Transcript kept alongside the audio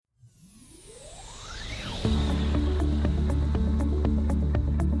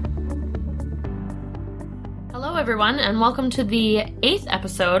everyone, and welcome to the 8th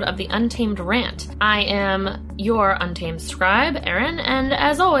episode of the Untamed Rant. I am your Untamed Scribe, Aaron, and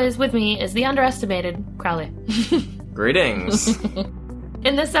as always, with me is the underestimated Crowley. Greetings.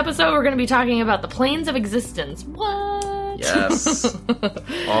 In this episode, we're going to be talking about the planes of existence. What? Yes.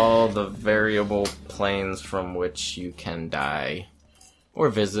 All the variable planes from which you can die or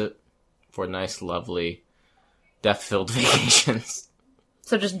visit for nice, lovely, death-filled vacations.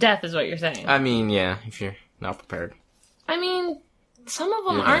 So just death is what you're saying? I mean, yeah, if you're not prepared. I mean, some of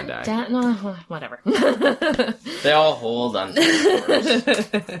them You're aren't gonna death. No, whatever. They all hold on to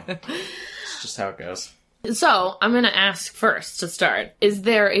the It's just how it goes. So, I'm going to ask first to start. Is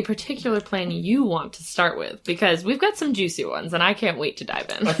there a particular plane you want to start with? Because we've got some juicy ones, and I can't wait to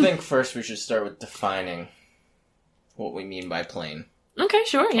dive in. I think first we should start with defining what we mean by plane. Okay,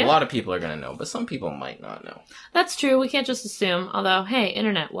 sure, yeah. A lot of people are going to know, but some people might not know. That's true. We can't just assume. Although, hey,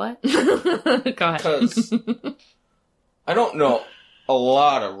 internet, what? Go ahead. Because I don't know a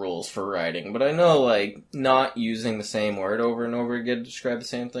lot of rules for writing, but I know, like, not using the same word over and over again to describe the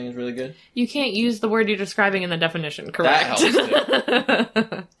same thing is really good. You can't use the word you're describing in the definition, correct? That helps,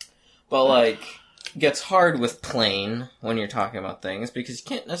 too. But, like, it gets hard with plane when you're talking about things, because you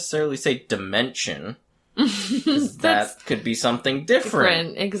can't necessarily say dimension. That could be something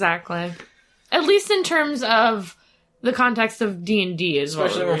different. Exactly. At least in terms of the context of D&D is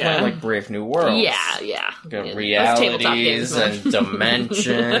especially when we're playing like Brave New World. Yeah. Realities and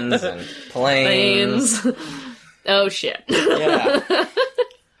dimensions and planes. Oh shit. Yeah.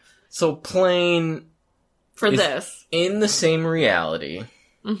 So plane for this in the same reality.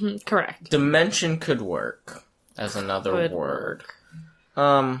 Mm-hmm, correct. Dimension could work as another word.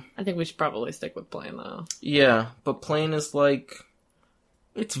 I think we should probably stick with plane, though. Yeah, but plane is like...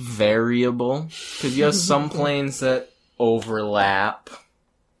 It's variable. Because you have some planes that overlap.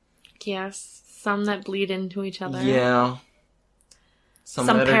 Yes, some that bleed into each other. Yeah. Some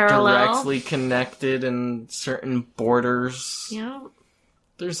that parallel. Are directly connected in certain borders. Yeah.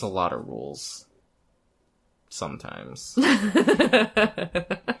 There's a lot of rules. Sometimes.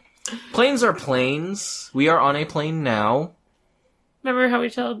 Planes are planes. We are on a plane now. Remember how we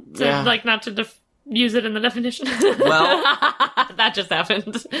told not to use it in the definition? Well, that just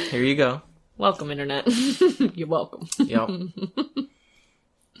happened. Here you go. Welcome, internet. You're welcome. Yep.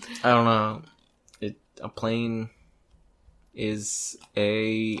 I don't know. A plane is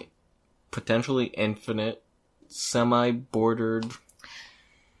a potentially infinite, semi-bordered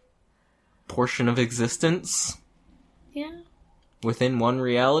portion of existence. Yeah. Within one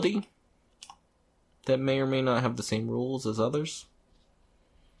reality that may or may not have the same rules as others.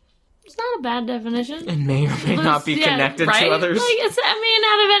 It's not a bad definition. It may or may not be connected to others. Like,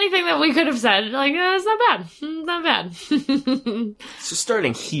 out of anything that we could have said, like, it's not bad. It's not bad. So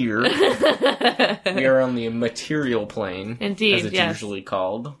starting here, we are on the material plane. Indeed, as it's usually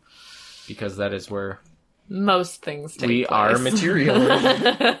called. Because that is where most things take place. We are material.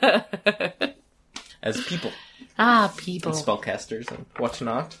 As people. Ah, people. And spellcasters and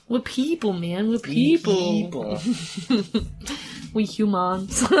whatnot. We're people, man. We're people. We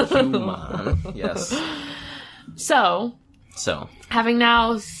humans. Human, yes. So, having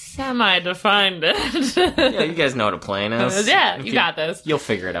now semi-defined it. Yeah, you guys know what a plane is. Yeah, you got this. You'll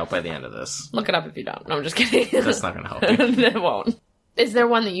figure it out by the end of this. Look it up if you don't. No, I'm just kidding. That's not going to help you. It won't. Is there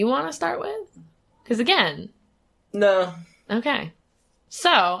one that you want to start with? Because again... No. Okay.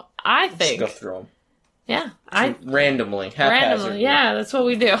 So, I think... Let's go through them. Yeah. Randomly, haphazardly. Yeah, that's what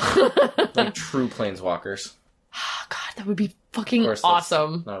we do. Like true planeswalkers. Oh, God, that would be fucking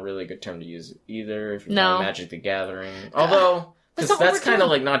awesome. Not really a good term to use either if you're playing Magic the Gathering. Although, because that's kind of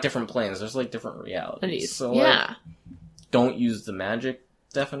like not different planes. There's like different realities. So, like, don't use the Magic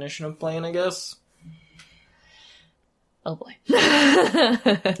definition of plane, I guess. Oh, boy.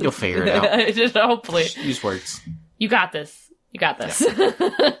 You'll figure it out. Just hopefully. Just use words. You got this. You got this. Yeah.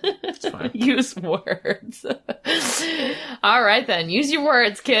 It's fine. Use words. All right, then. Use your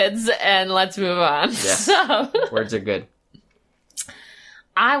words, kids, and let's move on. Yes. So, words are good.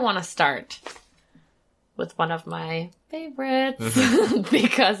 I want to start with one of my favorites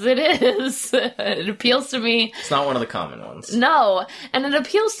because it is. It appeals to me. It's not one of the common ones. No, and it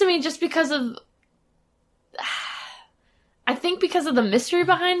appeals to me just because of... I think because of the mystery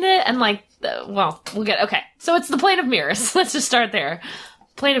behind it, and like, we'll get... Okay, so it's the Plane of Mirrors. Let's just start there.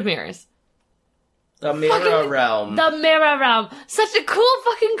 Plane of Mirrors. The Mirror Realm. The Mirror Realm. Such a cool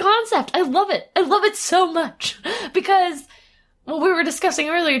fucking concept. I love it. I love it so much. Because, well, we were discussing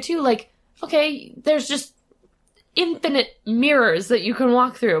earlier too, like, okay, there's just infinite mirrors that you can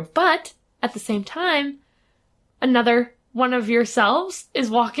walk through, but at the same time, another one of yourselves is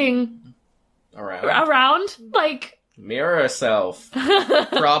walking around? Like... Mirror self.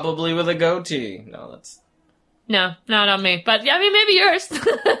 Probably with a goatee. No, that's... No, not me. But, I mean, maybe yours.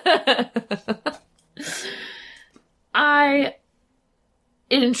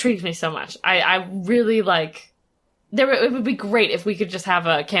 It intrigues me so much. I really, like... It would be great if we could just have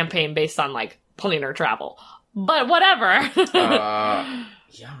a campaign based on, like, planar travel. But whatever.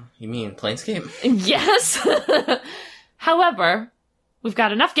 Yeah, you mean Planescape? Yes. However, we've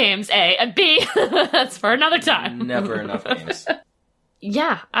got enough games, A, and B, that's for another time. Never enough games.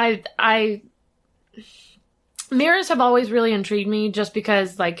 Yeah, mirrors have always really intrigued me just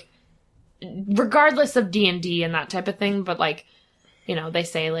because, like, regardless of D&D and that type of thing, but, like, you know, they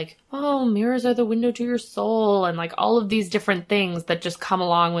say, like, oh, mirrors are the window to your soul, and, like, all of these different things that just come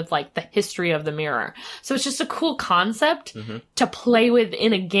along with, like, the history of the mirror. So it's just a cool concept to play with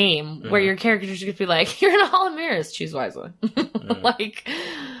in a game where your characters could be like, you're in a hall of mirrors, choose wisely. Like,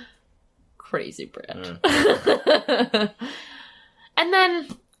 crazy Brit. And then,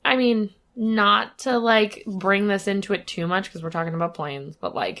 I mean, not to, like, bring this into it too much, because we're talking about planes,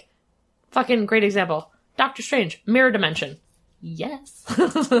 but, like, fucking great example. Doctor Strange, mirror dimension. Yes.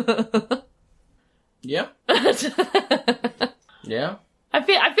 Yeah. Yeah. I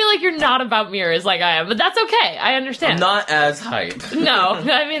feel like you're not about mirrors like I am, but that's okay. I understand. I'm not as hype. No,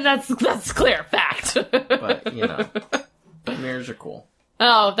 I mean that's clear fact. But, you know, mirrors are cool.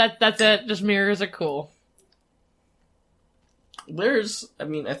 Oh, that's it. Just mirrors are cool.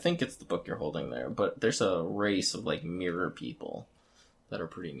 I think it's the book you're holding there, but there's a race of, like, mirror people that are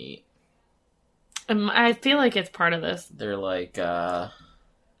pretty neat. I feel like it's part of this. They're like,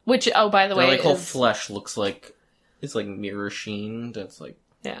 which, oh, by the way, like whole flesh looks like it's like mirror sheened. It's like,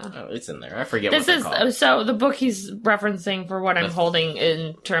 yeah, it's in there. I forget what they're called. So the book he's referencing for what I'm holding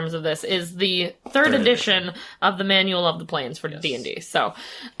in terms of this is the third edition of the Manual of the Planes for D&D. So,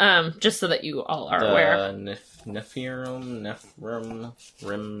 just so that you all are aware. Nephirim,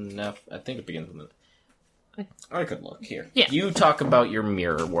 I think it begins with it. I could look here. Yeah. You talk about your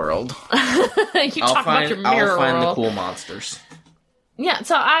mirror world. I'll find the cool monsters. Yeah,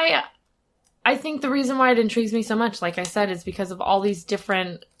 so I think the reason why it intrigues me so much, like I said, is because of all these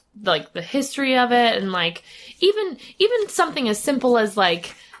different, like, the history of it, and, like, even something as simple as,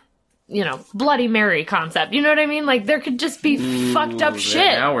 like, you know, Bloody Mary concept. You know what I mean? Like, there could just be fucked up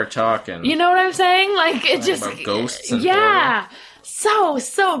shit. Now we're talking. You know what I'm saying? Like, it just... About ghosts and yeah.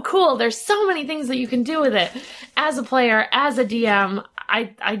 So cool. There's so many things that you can do with it. As a player, as a DM,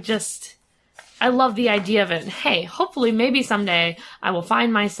 I love the idea of it. Hey, hopefully maybe someday I will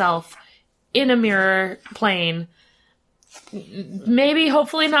find myself in a mirror plane. Maybe,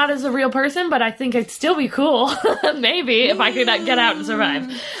 hopefully not as a real person, but I think it'd still be cool. Maybe, if I could get out and survive.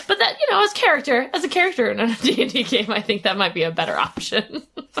 But that, you know, as a character in a D&D game, I think that might be a better option.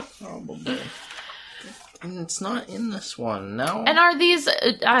 Probably. And it's not in this one, no. And are these,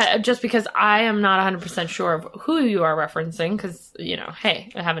 just because I am not 100% sure of who you are referencing, because, you know,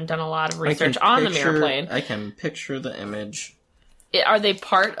 hey, I haven't done a lot of research on the mirror plane. I can picture the image. Are they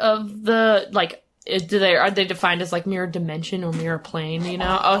part of the, like, are they defined as, like, mirror dimension or mirror plane, you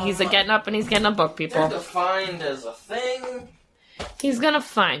know? Oh, he's getting up and he's getting a book, people. They're defined as a thing. He's gonna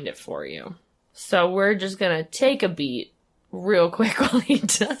find it for you. So we're just gonna take a beat real quick while he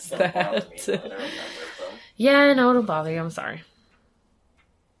does that. Yeah, no, don't bother you. I'm sorry.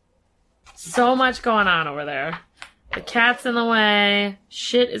 So much going on over there. The cat's in the way.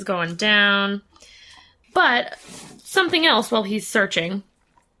 Shit is going down. But something else while he's searching.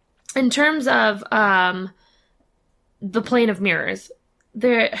 In terms of the plane of mirrors,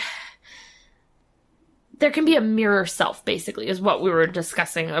 there can be a mirror self, basically, is what we were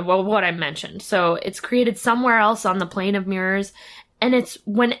discussing. Well, what I mentioned. So it's created somewhere else on the plane of mirrors. And it's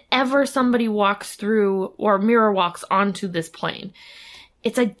whenever somebody walks through or mirror walks onto this plane.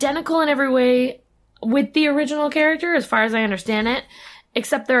 It's identical in every way with the original character, as far as I understand it.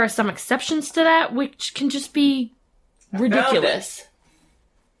 Except there are some exceptions to that, which can just be ridiculous.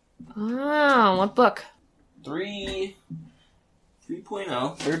 Oh, what book?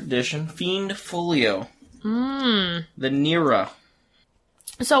 3.0, third edition, Fiend Folio. The Nira.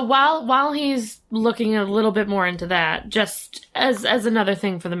 So while he's looking a little bit more into that, just as another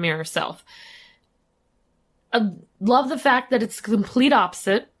thing for the mirror self, I love the fact that it's the complete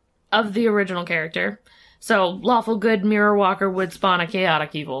opposite of the original character. So lawful good mirror walker would spawn a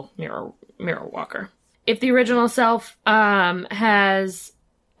chaotic evil mirror walker. If the original self is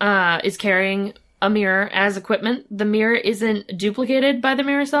carrying a mirror as equipment, the mirror isn't duplicated by the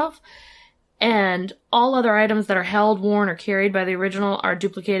mirror self. And all other items that are held, worn, or carried by the original are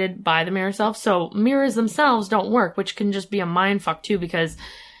duplicated by the mirror self. So mirrors themselves don't work, which can just be a mindfuck too, because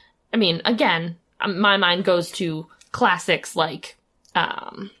I mean, again, my mind goes to classics like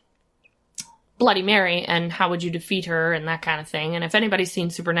Bloody Mary and how would you defeat her and that kind of thing. And if anybody's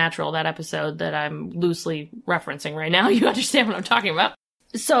seen Supernatural, that episode that I'm loosely referencing right now, you understand what I'm talking about.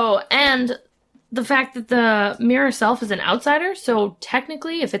 So, and the fact that the mirror self is an outsider, so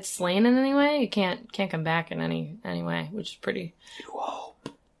technically, if it's slain in any way, it can't come back in any way, which is pretty...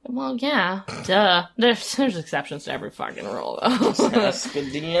 Well, yeah, duh. There's exceptions to every fucking rule, though. That's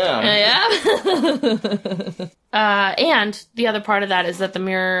good DM. Yeah. And the other part of that is that the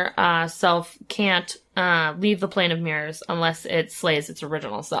mirror self can't leave the plane of mirrors unless it slays its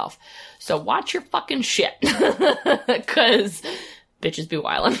original self. So watch your fucking shit, because bitches be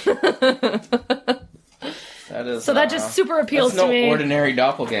wildin'. That is, so that just super appeals to me. No ordinary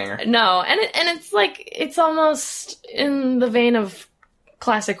doppelganger. No, and it's like it's almost in the vein of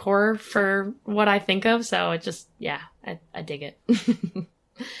classic horror for what I think of, so it just, yeah, I dig it.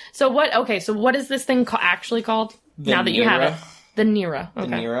 So what is this thing actually called? Now that you have it. The Nira. Okay.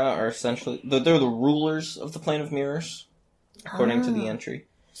 The Nira are essentially, they're the rulers of the plane of mirrors, according to the entry.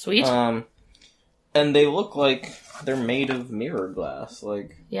 Sweet. And they look like they're made of mirror glass,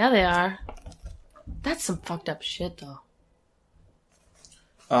 like... Yeah, they are. That's some fucked up shit,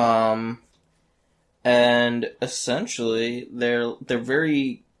 though. And essentially, they're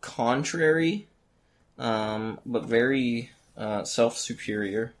very contrary, but very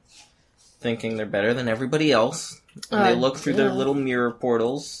self-superior, thinking they're better than everybody else. And they look through their little mirror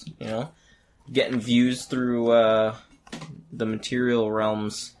portals, you know, getting views through the material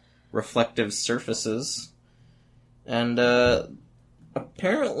realm's reflective surfaces. And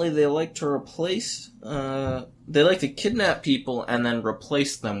apparently they like to they like to kidnap people and then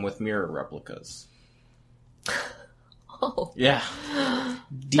replace them with mirror replicas. Oh. Yeah.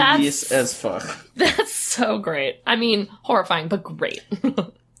 Devious as fuck. That's so great. I mean, horrifying, but great.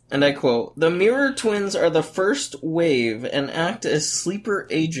 And I quote, "The mirror twins are the first wave and act as sleeper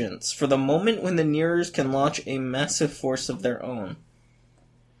agents for the moment when the mirrors can launch a massive force of their own."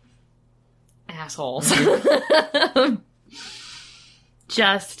 Assholes.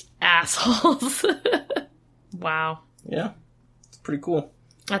 Just assholes. Wow. Yeah. It's pretty cool.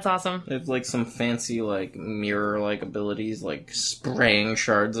 That's awesome. They have, like, some fancy, like, mirror-like abilities, like spraying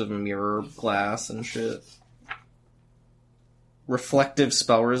shards of mirror glass and shit. Reflective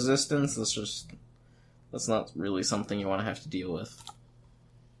spell resistance, that's not really something you want to have to deal with.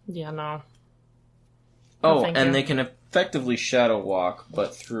 Yeah, no. Oh, and they can effectively shadow walk,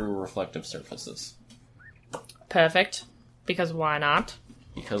 but through reflective surfaces. Perfect. Because why not?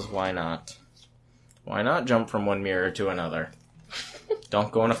 Because why not? Why not jump from one mirror to another?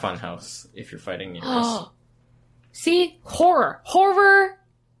 Don't go in a funhouse if you're fighting mirrors. See? Horror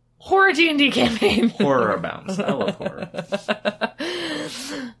D&D campaign. Horror abounds. I love horror.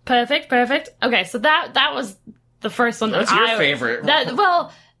 Perfect. Okay, so that was the first one. That's your favorite.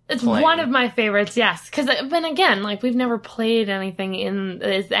 It's one of my favorites, yes. Because, but again, like, we've never played anything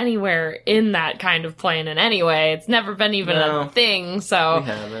anywhere in that kind of plane in any way. It's never been even a thing, so... We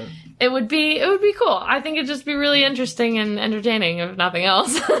haven't. It would be cool. I think it'd just be really interesting and entertaining, if nothing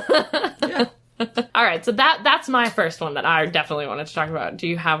else. Yeah. All right, so that's my first one that I definitely wanted to talk about. Do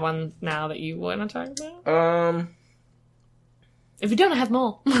you have one now that you want to talk about? If you don't, I have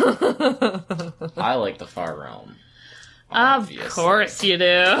more. I like the Far Realm. Obviously. Of course you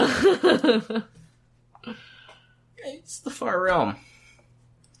do. It's the Far Realm.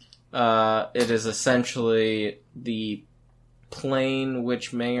 It is essentially the plane,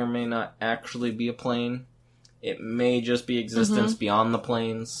 which may or may not actually be a plane. It may just be existence beyond the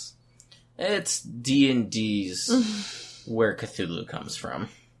planes. It's D&D's where Cthulhu comes from.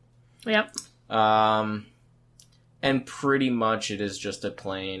 Yep. And pretty much it is just a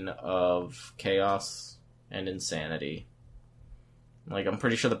plane of chaos and insanity. Like, I'm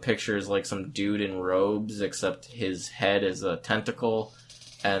pretty sure the picture is like some dude in robes, except his head is a tentacle,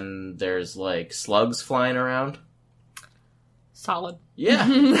 and there's like slugs flying around. Solid. Yeah.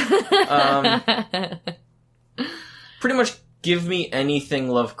 Pretty much give me anything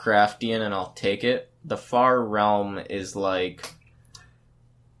Lovecraftian and I'll take it. The Far Realm is like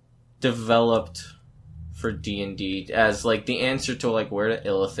developed for D&D as like the answer to like where the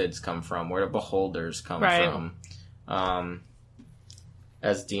Illithids come from, where the Beholders come from.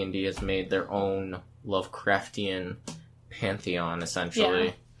 As D&D has made their own Lovecraftian pantheon, essentially.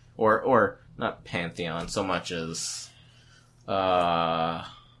 Yeah. Or not pantheon so much as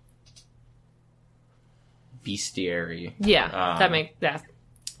bestiary. Yeah, that makes that.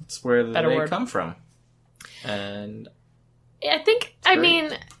 It's where they come from, and I think. I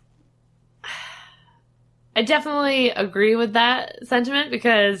mean, I definitely agree with that sentiment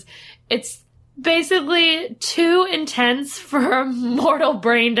because it's basically too intense for a mortal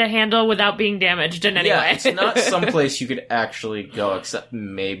brain to handle without being damaged in any way. It's not someplace you could actually go except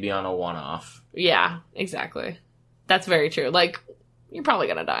maybe on a one-off. Yeah, exactly. That's very true. Like, you're probably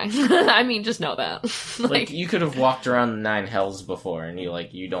gonna die. I mean, just know that. Like, you could have walked around the 9 hells before, and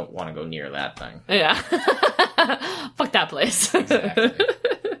you don't want to go near that thing. Yeah. Fuck that place. Exactly.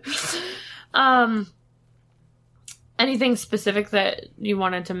 Anything specific that you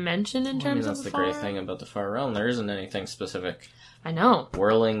wanted to mention in terms that's of the Far great Realm? thing about the Far Realm. There isn't anything specific. I know.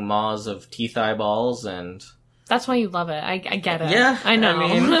 Whirling maws of teeth eyeballs and... That's why you love it. I get it. Yeah, I know.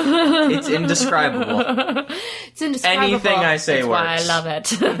 I mean, it's indescribable. It's indescribable. Anything I say That's works. why I love it.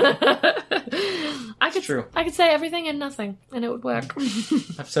 True. I could say everything and nothing, and it would work.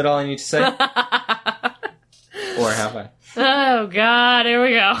 I've said all I need to say. Or have I? Oh God, here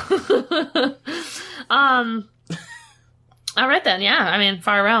we go. All right then. Yeah, I mean,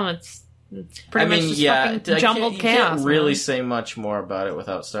 Far Realm. It's pretty much just fucking jumbled chaos. You can't really say much more about it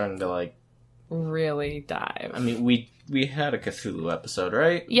without starting to really dive. I mean, we had a Cthulhu episode,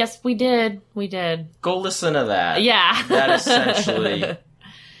 right? Yes, we did. We did. Go listen to that. Yeah. That essentially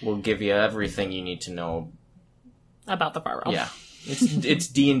will give you everything you need to know about the Far Realm. Yeah. It's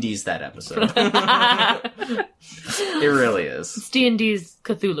D&D's that episode. It really is. It's D&D's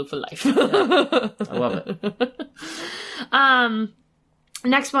Cthulhu for life. Yeah. I love it.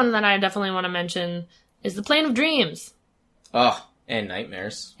 Next one that I definitely want to mention is the Plane of Dreams. Oh, and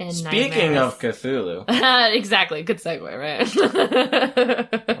Nightmares. Speaking of Cthulhu. Exactly. Good segue, right?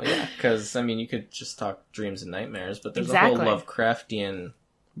 Well, yeah, because, I mean, you could just talk dreams and nightmares, but there's a whole Lovecraftian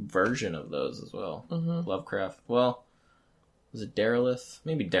version of those as well. Mm-hmm. Lovecraft. Well, was it Derelith?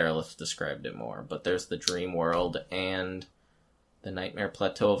 Maybe Derelith described it more, but there's the dream world and the Nightmare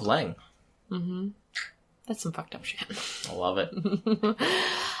Plateau of Leng. Mm-hmm. That's some fucked up shit. I love it.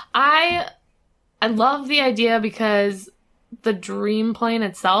 I love the idea because the dream plane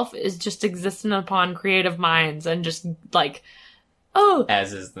itself is just existent upon creative minds and just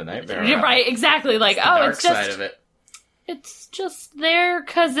as is the nightmare. You're right, exactly. Like, it's the dark it's just side of it. It's just there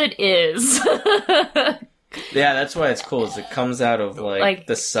because it is. Yeah, that's why it's cool. Is it comes out of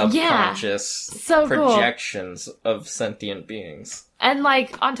the subconscious projections of sentient beings. And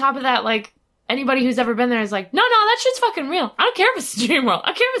on top of that, anybody who's ever been there is like, no, that shit's fucking real. I don't care if it's a dream world. I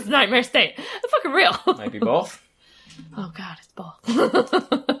don't care if it's a nightmare state. It's fucking real. Might be both. Oh god, it's both.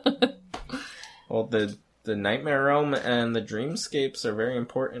 Well, the Nightmare Realm and the Dreamscapes are very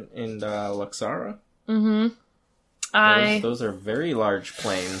important in Luxara. Mm-hmm. Those are very large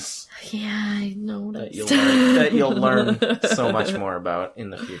planes. Yeah, I know that you'll learn so much more about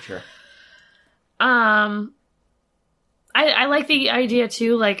in the future. I like the idea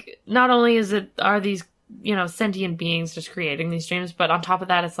too. Not only are these sentient beings just creating these dreams, but on top of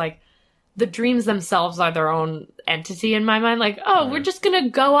that, it's the dreams themselves are their own entity in my mind. We're just gonna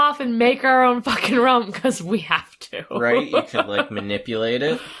go off and make our own fucking realm because we have to. Right? You could manipulate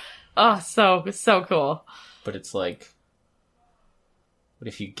it. Oh, so cool. But it's what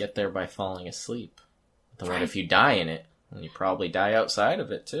if you get there by falling asleep? Then what if you die in it? And you probably die outside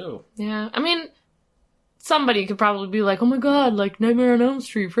of it too. Yeah, I mean, somebody could probably be like, "Oh my god, Nightmare on Elm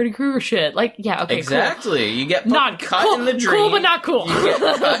Street, Freddy Krueger shit." Yeah, okay, exactly. Cool. You get cut cool, in the dream. Cool, but not cool. You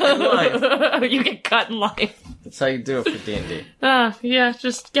get cut in life. You get cut in life. That's how you do it for D&D. Yeah,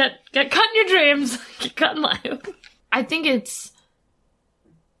 just get cut in your dreams. Get cut in life. I think it's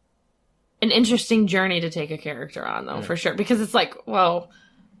an interesting journey to take a character on, though, for sure, because it's what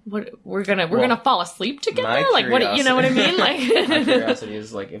we're gonna fall asleep together. What you know what I mean? My curiosity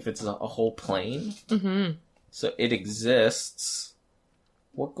is if it's a whole plane, so it exists.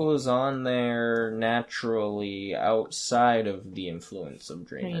 What goes on there naturally outside of the influence of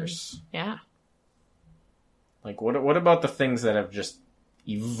dreamers? Yeah. What about the things that have just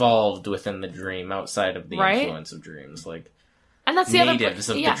evolved within the dream outside of the influence of dreams? And that's the natives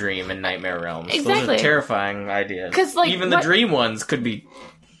of the dream and nightmare realms. Exactly. Those are terrifying ideas. Because even the dream ones could be.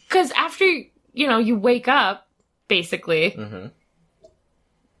 Because after you wake up, basically,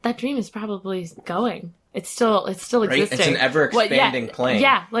 that dream is probably going. It's still existing. Right? It's an ever expanding plane.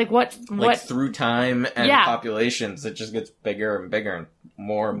 Yeah, what through time and populations, it just gets bigger and bigger and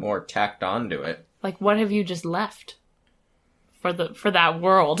more tacked onto it. What have you just left for that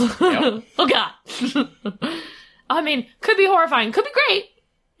world? Yep. Oh god. I mean, could be horrifying, could be great.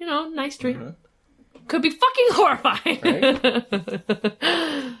 Nice dream. Could be fucking horrifying. Right?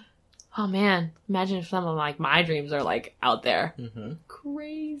 Oh man, imagine if some of like my dreams are like out there. Mm-hmm.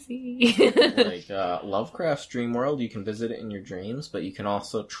 Crazy. Like Lovecraft's dream world, you can visit it in your dreams, but you can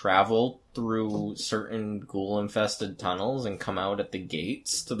also travel through certain ghoul-infested tunnels and come out at the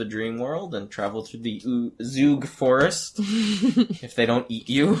gates to the dream world and travel through the Zoog forest if they don't eat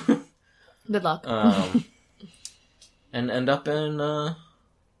you. Good luck. And end up in the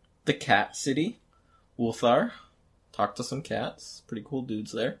cat city, Ulthar. Talk to some cats. Pretty cool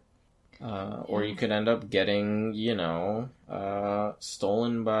dudes there. Or you could end up getting,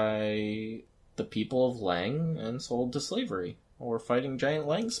 stolen by the people of Lang and sold to slavery. Or fighting giant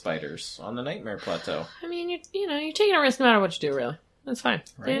Lang spiders on the Nightmare Plateau. I mean, you're taking a risk no matter what you do, really. That's fine.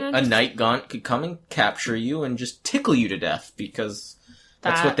 Right? A Night Gaunt could come and capture you and just tickle you to death, because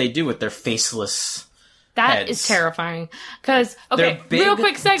that's what they do with their faceless That heads. is terrifying. Because, okay, They're big, real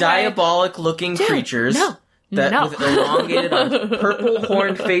quick segue. diabolic-looking creatures. No. With elongated, purple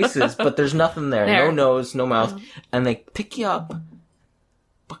horned faces, but there's nothing there. No nose, no mouth. And they pick you up,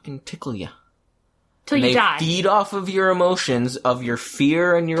 fucking tickle you. Till you die. They feed off of your emotions, of your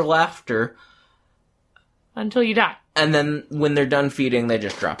fear and your laughter. Until you die. And then when they're done feeding, they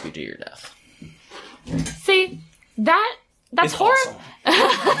just drop you to your death. See, that's awesome.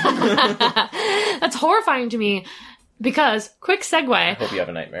 That's horrifying to me, because, quick segue. I hope you have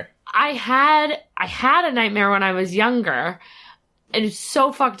a nightmare. I had a nightmare when I was younger, and it's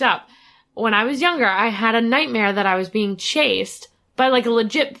so fucked up. When I was younger, I had a nightmare that I was being chased by like a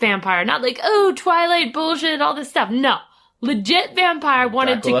legit vampire. Not like, oh, Twilight bullshit, all this stuff. No. Legit vampire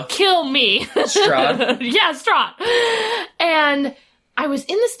wanted Dracula. to kill me. Strahd. Yeah, Strahd. And I was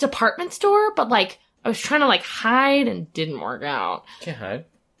in this department store, but like, I was trying to like hide and didn't work out. Can't hide.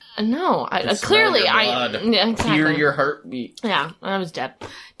 No, Smell clearly your yeah, blood. exactly. Hear your heartbeat. Yeah, I was dead.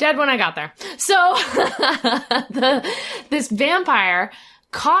 Dead when I got there. So, this vampire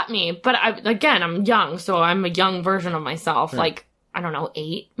caught me, but I'm young, so I'm a young version of myself. Like, I don't know,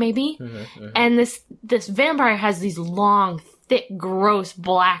 8, maybe? And this vampire has these long, thick, gross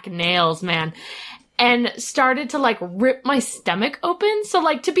black nails, man. And started to, like, rip my stomach open. So,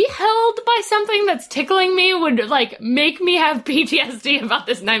 like, to be held by something that's tickling me would, like, make me have PTSD about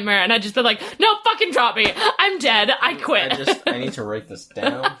this nightmare. And I'd just be like, no, fucking drop me. I'm dead. I quit. I need to write this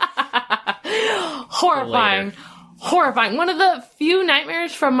down. Horrifying. Horrifying. One of the few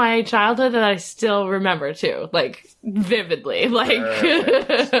nightmares from my childhood that I still remember, too. Like, vividly. Like,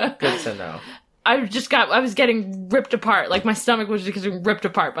 Perfect. Good to know. I was getting ripped apart. Like, my stomach was just getting ripped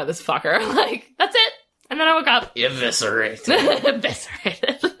apart by this fucker. Like, that's it. And then I woke up. Eviscerated.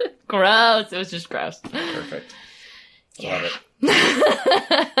 Eviscerated. Gross. It was just gross. Perfect. Yeah. Love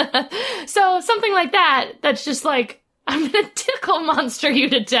it. So, something like that, that's just like, I'm gonna tickle monster you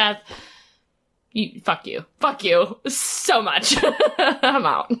to death. Fuck you. Fuck you. So much. I'm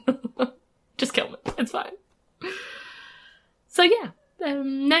out. Just kill me. It's fine. So, yeah.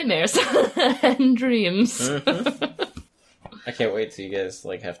 Nightmares and dreams. Mm-hmm. I can't wait till you guys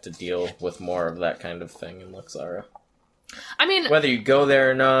like have to deal with more of that kind of thing in Luxara. I mean, whether you go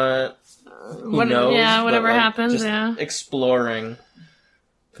there or not, who knows? Yeah, whatever but, like, happens. just yeah, exploring,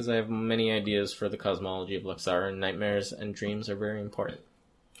 because I have many ideas for the cosmology of Luxara, and nightmares and dreams are very important.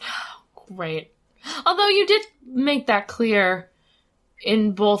 Great. Although you did make that clear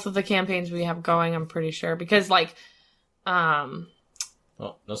in both of the campaigns we have going, I'm pretty sure, because like,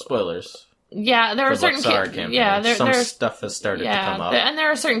 well, no spoilers. Yeah, there are certain campaign. Some stuff has started to come up, and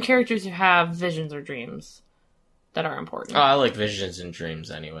there are certain characters who have visions or dreams that are important. Oh, I like visions and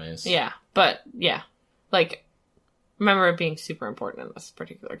dreams, anyways. Yeah, but yeah, like remember it being super important in this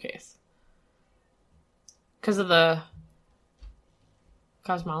particular case because of the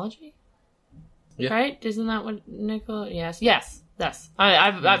cosmology. Yeah. Right? Isn't that what Nicola? Yes.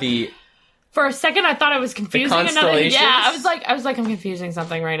 I've for a second, I thought I was confusing another. Yeah, I was like, I'm confusing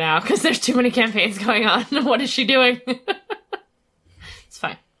something right now because there's too many campaigns going on. What is she doing? It's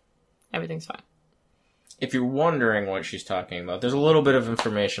fine. Everything's fine. If you're wondering what she's talking about, there's a little bit of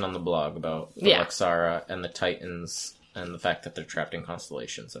information on the blog about the Luxara and the Titans and the fact that they're trapped in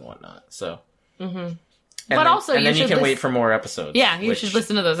constellations and whatnot. So, but then, also, and then you can wait for more episodes. Yeah, you should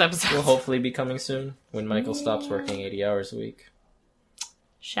listen to those episodes. Will hopefully be coming soon when Michael stops working 80 hours a week.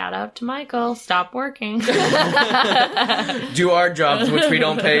 Shout out to Michael. Stop working. Do our jobs, which we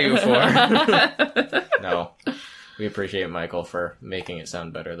don't pay you for. No. We appreciate Michael for making it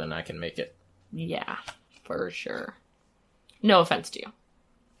sound better than I can make it. Yeah, for sure. No offense to you.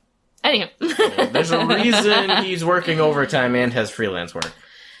 Anyhow. There's a reason he's working overtime and has freelance work.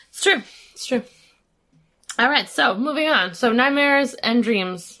 It's true. All right, so moving on. So nightmares and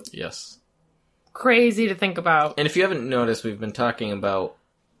dreams. Yes. Crazy to think about. And if you haven't noticed, we've been talking about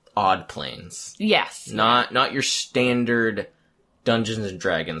odd planes. Yes. Not your standard Dungeons and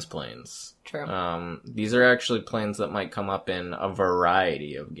Dragons planes. True. These are actually planes that might come up in a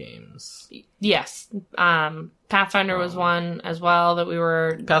variety of games. Yes. Pathfinder was one as well that we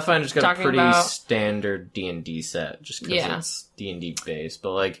were Pathfinder's got a pretty about. standard D&D set, just because it's D&D based.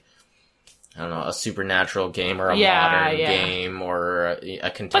 But, like, I don't know, a supernatural game or a modern game or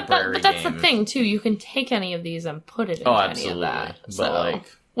a contemporary but that's game. the thing, too. You can take any of these and put it into any of that. But, like...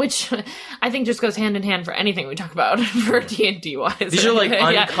 Which I think just goes hand in hand for anything we talk about for D&D wise. These are, like,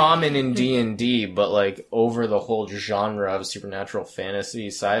 uncommon in D&D, but, like, over the whole genre of supernatural fantasy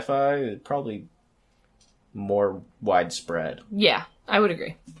sci-fi, probably more widespread. Yeah, I would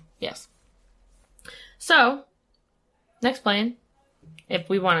agree. Yes. So, next plane, if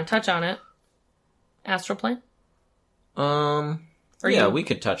we want to touch on it, astral plane. We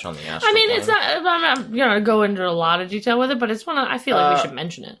could touch on the astral plane. It's not. I'm not going to go into a lot of detail with it, but it's one. I feel like we should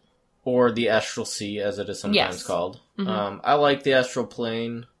mention it. Or the astral sea, as it is sometimes called. Mm-hmm. I like the astral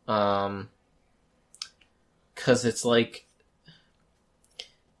plane, because it's like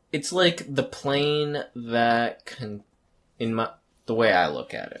the plane that the way I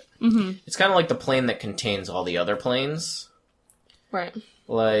look at it. Mm-hmm. It's kind of like the plane that contains all the other planes. Right.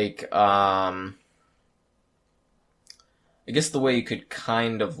 Like, I guess the way you could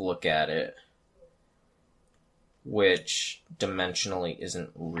kind of look at it, which dimensionally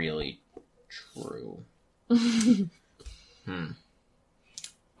isn't really true.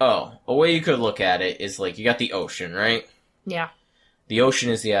 Oh, a way you could look at it is like, you got the ocean, right? Yeah. The ocean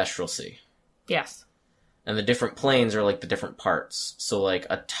is the astral sea. Yes. And the different planes are like the different parts. So like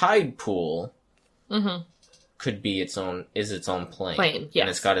a tide pool could be its own plane. Yes. And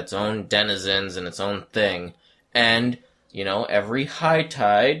it's got its own denizens and its own thing. And, you know, every high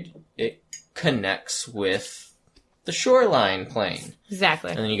tide, it connects with the shoreline plane.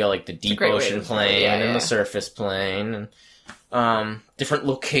 Exactly. And then you got like the deep ocean plane and the surface plane and different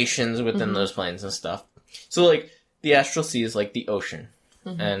locations within those planes and stuff. So like the astral sea is like the ocean.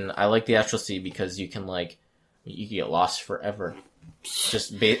 And I like the astral sea because you can get lost forever.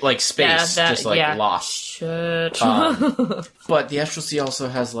 Just like space, lost. Shit. But the astral sea also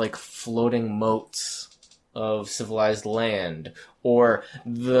has like floating moats of civilized land, or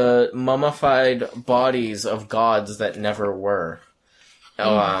the mummified bodies of gods that never were.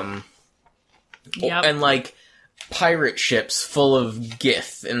 And like pirate ships full of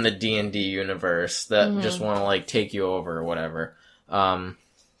Gith in the D&D universe that just want to like take you over or whatever. And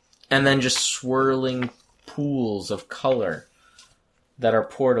then just swirling pools of color that are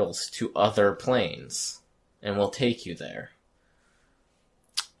portals to other planes and will take you there.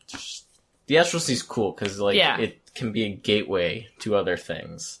 The astral sea is cool because it can be a gateway to other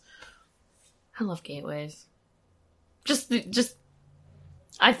things. I love gateways.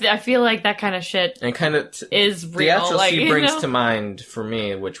 I feel like that kind of shit and kind of is real. The astral sea brings to mind for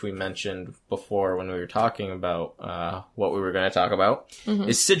me, which we mentioned before when we were talking about what we were going to talk about,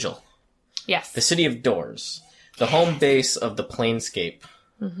 is Sigil. Yes. The City of Doors. The home base of the Planescape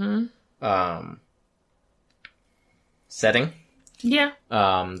setting. Yeah.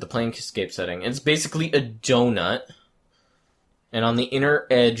 The Planescape setting. It's basically a donut, and on the inner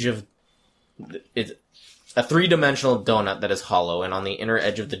edge of it's a 3-dimensional donut that is hollow, and on the inner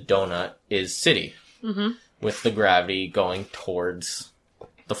edge of the donut is City, with the gravity going towards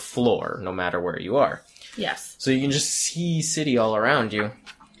the floor, no matter where you are. Yes. So you can just see City all around you,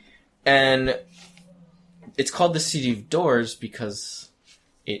 and it's called the City of Doors because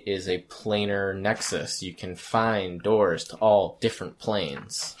it is a planar nexus. You can find doors to all different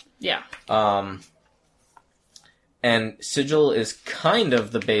planes. Yeah. And Sigil is kind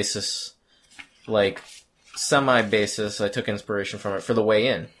of the basis, like, semi-basis, I took inspiration from it, for The Way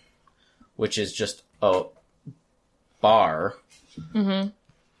In, which is just a bar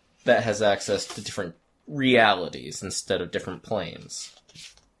that has access to different realities instead of different planes.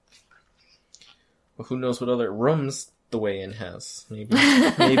 Well, who knows what other rooms The Way In has? Maybe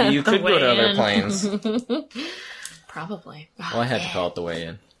you could go to other planes. Probably. Well, I had to call it The Way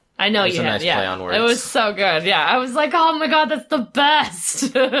In. I know you had. Nice play on words. It was so good. Yeah, I was like, oh my god, that's the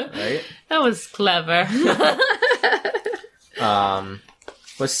best. Right? That was clever.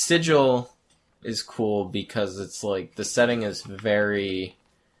 But Sigil is cool because it's like the setting is very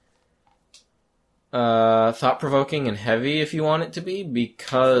thought-provoking and heavy if you want it to be,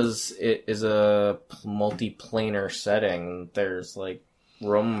 because it is a multi-planar setting. There's like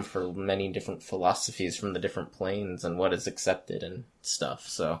room for many different philosophies from the different planes and what is accepted and stuff.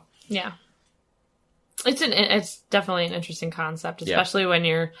 So yeah, it's definitely an interesting concept, especially when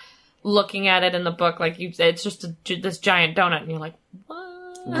you're looking at it in the book. Like it's just this giant donut, and you're like,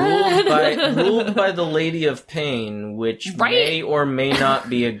 what? ruled by the Lady of Pain, which Right? may or may not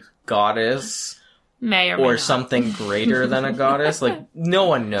be a goddess. May or may Or not. something greater than a goddess. Like, no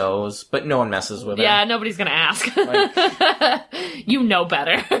one knows, but no one messes with her. Yeah, nobody's gonna ask. You know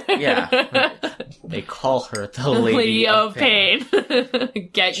better. Yeah. They call her the Lady, of Pain.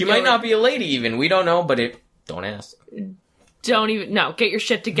 Get She your, might not be a lady even. We don't know, but don't ask. Don't even... No, get your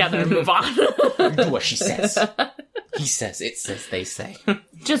shit together and move on. Do what she says. He says, it says, they say.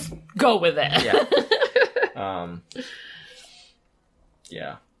 Just go with it. Yeah.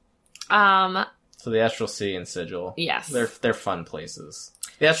 Yeah. So the Astral Sea and Sigil. Yes. They're fun places.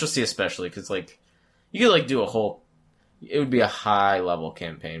 The Astral Sea especially, because, like, you could, like, do a whole... It would be a high-level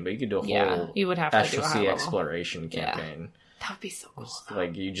campaign, but you could do a whole you would have to do Astral a high Sea level. exploration campaign. That would be so cool.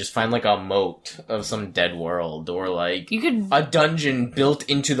 Like, you just find, like, a moat of some dead world, or, like, You could... a dungeon built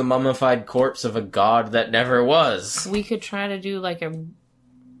into the mummified corpse of a god that never was. We could try to do, like, a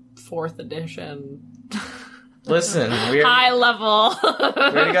 4th edition... Listen, we high level.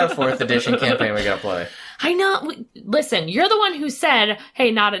 already got a 4th edition campaign we gotta play. I know. Listen, you're the one who said, hey,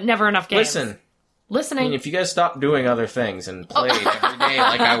 never enough games. Listening. I mean, if you guys stop doing other things and play every day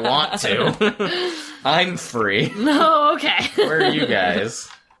like I want to, I'm free. No, okay. Where are you guys?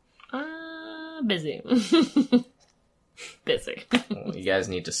 Busy. Busy. Well, you guys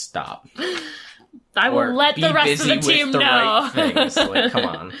need to stop. I will Or let be the rest of busy the team with the know. right things. Like, come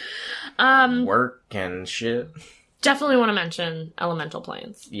on. Work and shit. Definitely want to mention Elemental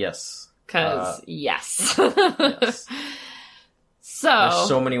Planes. Yes. Because, yes. Yes. So. There's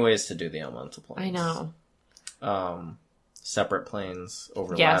so many ways to do the elemental planes. I know. Separate planes,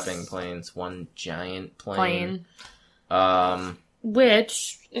 overlapping planes, one giant plane.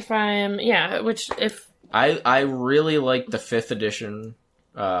 Which, if I really like the 5th edition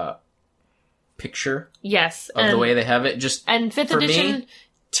picture yes, of the way they have it. Just and 5th for edition, me,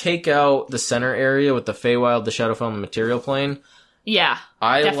 take out the center area with the Feywild, the Shadowfell, and the Material Plane. yeah,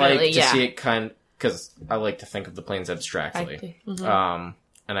 I definitely, like to see it because I like to think of the planes abstractly.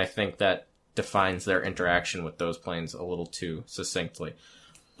 And I think that defines their interaction with those planes a little too succinctly.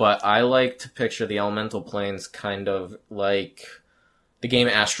 But I like to picture the elemental planes kind of like the game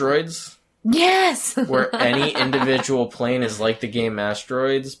Asteroids. Yes! Where any individual plane is like the game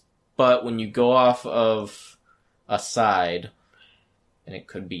Asteroids, but when you go off of a side, and it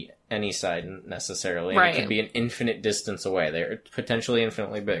could be any side necessarily, and it could be an infinite distance away. They're potentially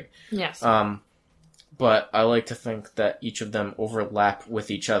infinitely big. Yes. But I like to think that each of them overlap with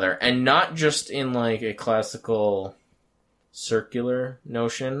each other, and not just in like a classical circular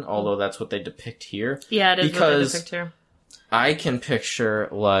notion, although that's what they depict here. Yeah, it is because what they depict here. I can picture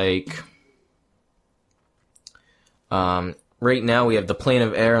like right now we have the plane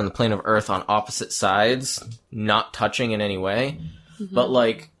of air and the plane of earth on opposite sides, not touching in any way. Mm-hmm. But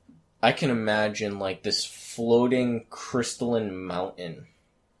like I can imagine like this floating crystalline mountain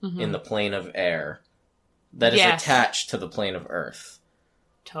in the plane of air that is attached to the plane of earth.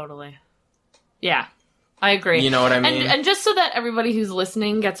 Totally. Yeah. I agree. You know what I mean? And just so that everybody who's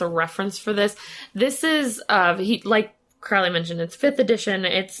listening gets a reference for this is like Crowley mentioned, it's 5th edition.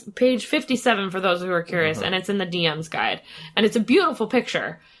 It's page 57 for those who are curious, and it's in the DM's guide. And it's a beautiful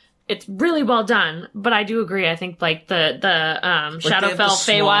picture. It's really well done, but I do agree. I think like the Shadowfell,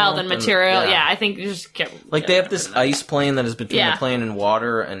 Feywild, and Material. Yeah, I think you just get like they have this ice plane that is between the plane and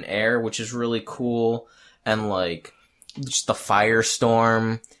water and air, which is really cool, and like just the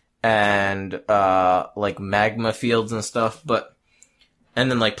firestorm and like magma fields and stuff, and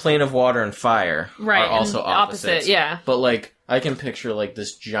then like plane of water and fire are also opposites. Yeah, but like I can picture like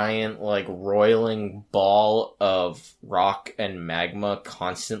this giant like roiling ball of rock and magma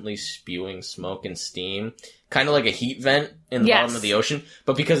constantly spewing smoke and steam, kind of like a heat vent in the bottom of the ocean,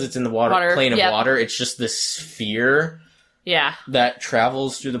 but because it's in the plane of water, it's just this sphere that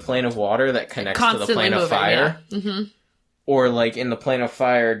travels through the plane of water that connects to the plane of fire. Yeah. Mm-hmm. Or like in the plane of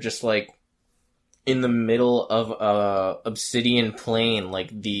fire, just like in the middle of a obsidian plain, like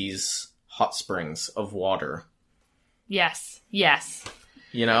these hot springs of water. Yes.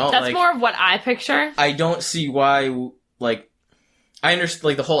 You know? That's like, more of what I picture. I don't see why, like, I understand,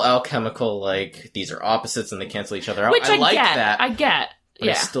 like, the whole alchemical, like, these are opposites and they cancel each other out. Which I like get. that. I get. But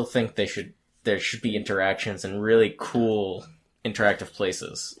I still think there should be interactions and really cool interactive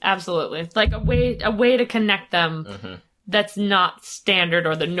places. Absolutely. Like a way to connect them. Mm-hmm. That's not standard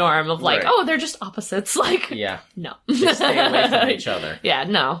or the norm of like, oh, they're just opposites. Like, no. Just stay away from each other. Yeah,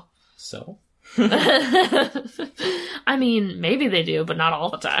 no. So? I mean, maybe they do, but not all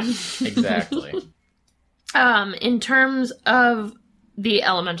the time. Exactly. In terms of the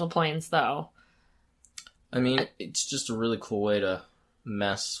elemental planes, though. I mean, it's just a really cool way to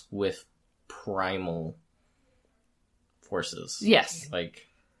mess with primal forces. Yes. Like,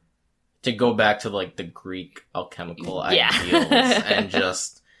 to go back to, like, the Greek alchemical Yeah. ideals and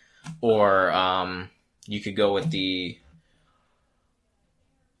just, or, you could go with the,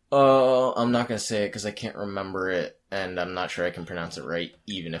 I'm not gonna say it because I can't remember it, and I'm not sure I can pronounce it right,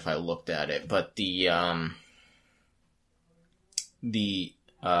 even if I looked at it, but is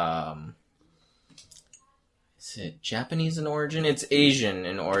it Japanese in origin? It's Asian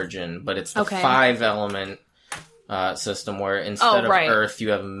in origin, but it's the 5-element system where instead of earth, you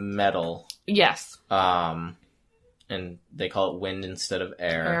have metal. Yes. And they call it wind instead of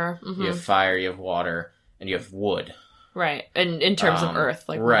air. Mm-hmm. You have fire, you have water, and you have wood. Right. And in terms of earth,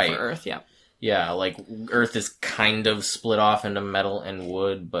 like right. wood for earth, yeah. Yeah, like earth is kind of split off into metal and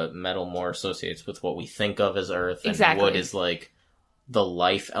wood, but metal more associates with what we think of as earth, and wood is like the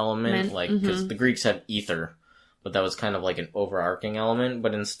life element, like, because the Greeks had ether, but that was kind of like an overarching element,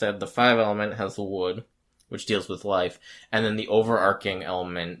 but instead the 5-element has the wood, which deals with life, and then the overarching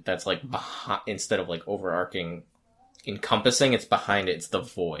element that's like instead of like overarching, encompassing, it's behind it, it's the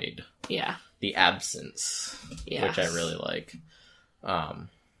void. Yeah. The absence, which I really like.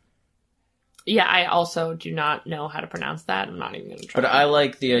 Yeah, I also do not know how to pronounce that. I'm not even going to try. But I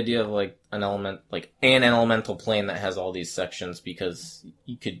like the idea of like an elemental plane that has all these sections, because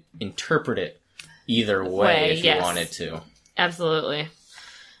you could interpret it either way if you wanted to. Absolutely.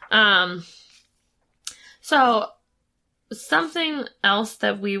 So something else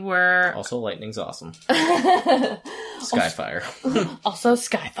that we were also, lightning's awesome. Skyfire. Also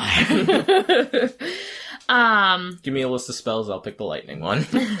Skyfire. Give me a list of spells, I'll pick the lightning one.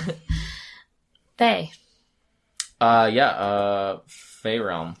 Fae. Fae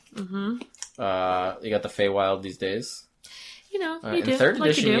Realm. Mm-hmm. You got the Feywild these days. You know, in 3rd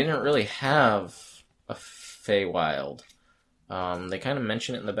edition, you didn't really have a Feywild. They kind of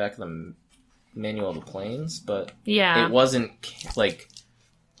mention it in the back of the Manual of the Planes, but it wasn't like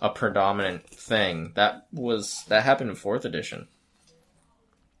a predominant thing. That happened in 4th edition.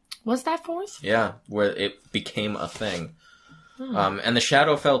 Was that 4th? Yeah, where it became a thing. And the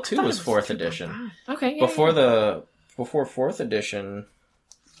Shadowfell 2 was 4th edition. Okay. Yeah, before 4th edition,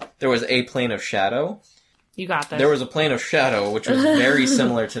 there was a plane of shadow. You got this. There was a plane of shadow, which was very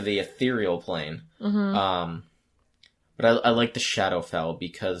similar to the ethereal plane. Mm-hmm. But I like the Shadowfell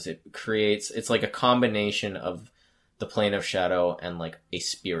because it's like a combination of the plane of shadow and like a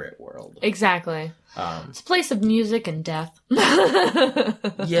spirit world. Exactly. It's a place of music and death.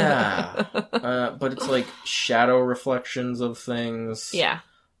 Yeah. But it's like shadow reflections of things. Yeah.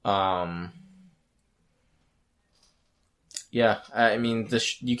 Yeah, I mean,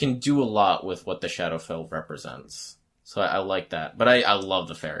 you can do a lot with what the Shadowfell represents. So I like that. But I love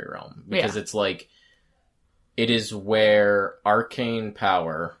the Fairy Realm because it's like, it is where arcane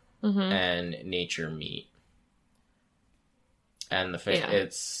power and nature meet. And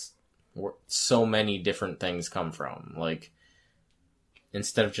it's where so many different things come from. Like,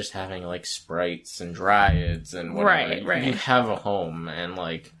 instead of just having like sprites and dryads and whatever, you have a home, and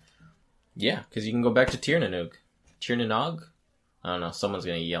like, because you can go back to Tirnanog. Tirnanog? I don't know. Someone's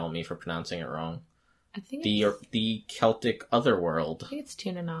gonna yell at me for pronouncing it wrong. I think the Celtic otherworld. I think it's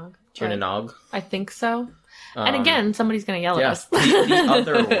Tirnanog. Tirnanog? I think so. And again, somebody's gonna yell at us. The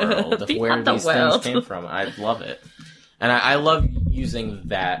other world, where these world. things came from. I love it. And I love using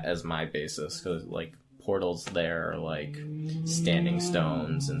that as my basis, because like portals there are like standing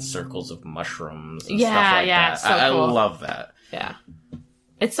stones and circles of mushrooms and stuff like that. So cool. I love that. Yeah.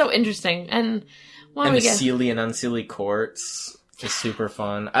 It's so interesting. And the Seelie and Unseelie courts is super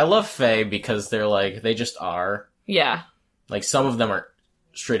fun. I love Fae because they're like, they just are. Yeah. Like, some of them are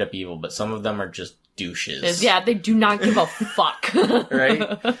straight up evil, but some of them are just douches. Yeah, they do not give a fuck.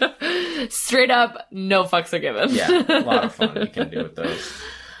 Right? Straight up, no fucks are given. Yeah, a lot of fun you can do with those.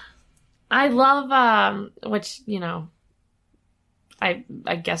 I love, which, you know, I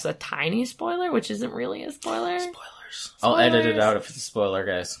guess a tiny spoiler, which isn't really a spoiler. Spoilers. I'll edit it out if it's a spoiler,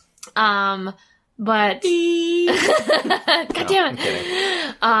 guys. But God damn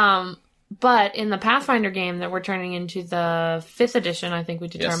it. But in the Pathfinder game that we're turning into the 5th edition, I think we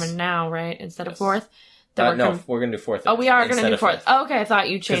determined now, right? Instead of 4th. We're going to do 4th. Oh, we are going to do 4th. Oh, okay, I thought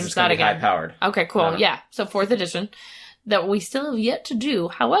you changed that again. High powered. Okay, cool. Yeah, so 4th edition that we still have yet to do.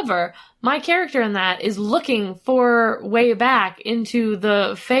 However, my character in that is looking for way back into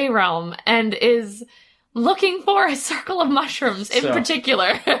the Fey realm and is looking for a circle of mushrooms in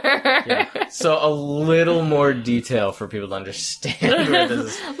particular. Yeah. So a little more detail for people to understand where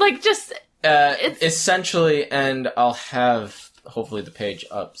this is. Like, just... essentially, and I'll have hopefully the page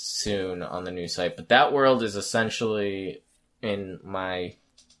up soon on the new site, but that world is essentially in my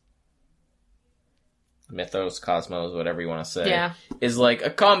mythos, cosmos, whatever you want to say, is like a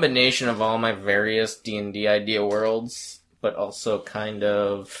combination of all my various D&D idea worlds, but also kind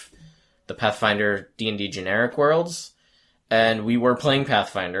of the Pathfinder D&D generic worlds. And we were playing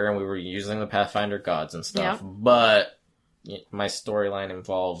Pathfinder, and we were using the Pathfinder gods and stuff, but my storyline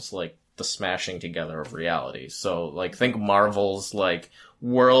involves, like, the smashing together of reality. So, like, think Marvel's, like,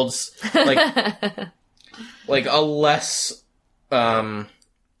 worlds, like, like a less,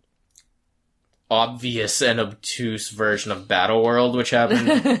 obvious and obtuse version of Battleworld, which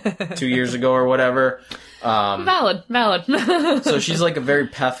happened 2 years ago or whatever. Valid. So she's like a very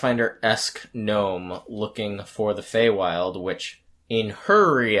Pathfinder-esque gnome looking for the Feywild, which in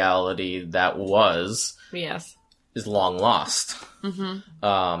her reality that is long lost.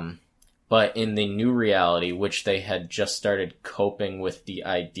 But in the new reality, which they had just started coping with the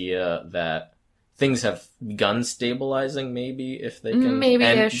idea that things have begun stabilizing, maybe, if they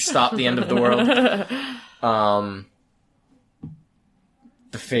can stop the end of the world.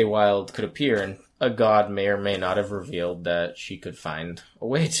 The Feywild could appear, and a god may or may not have revealed that she could find a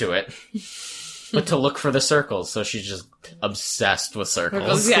way to it. But to look for the circles, so she's just obsessed with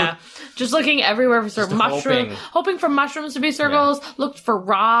circles. Yeah. Just looking everywhere for circles. Hoping for mushrooms to be circles, looked for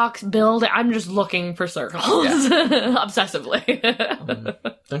rocks, I'm just looking for circles. Obsessively.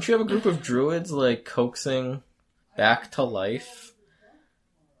 Don't you have a group of druids, like, coaxing back to life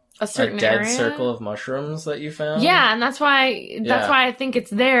a certain dead area? Circle of mushrooms that you found? Yeah, and that's why I think it's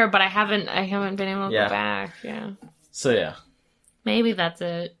there, but I haven't been able to go back. Yeah. So yeah. Maybe that's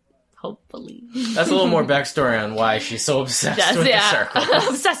it. Hopefully. That's a little more backstory on why she's so obsessed with the circles.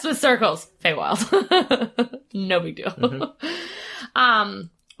 Obsessed with circles. Feywild. No big deal.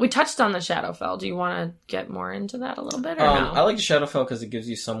 We touched on the Shadowfell. Do you want to get more into that a little bit, or no? I like the Shadowfell because it gives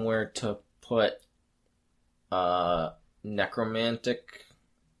you somewhere to put necromantic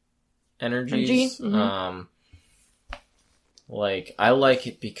energies. Like, I like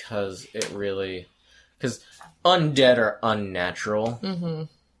it because it really... Because undead are unnatural.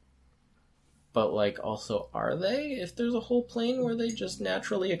 But, like, also, are they? If there's a whole plane where they just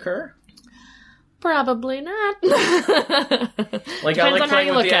naturally occur? Probably not. Like, I like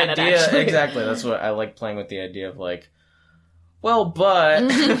playing with the idea. Exactly, that's what I like, playing with the idea of, like, well,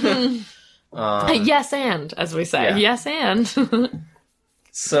 but... yes, and, as we say. Yeah. Yes, and.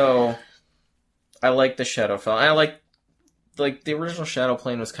 So, I like the Shadowfell. And I like, the original Shadow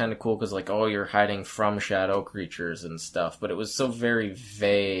Plane was kind of cool because, like, oh, you're hiding from shadow creatures and stuff, but it was so very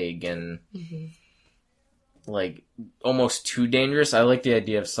vague and, like, almost too dangerous. I like the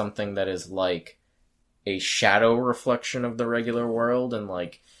idea of something that is, like, a shadow reflection of the regular world and,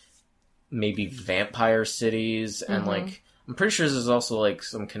 like, maybe vampire cities and, like, I'm pretty sure there's also, like,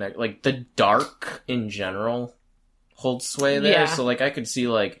 some connect... Like, the dark, in general, holds sway there, so, like, I could see,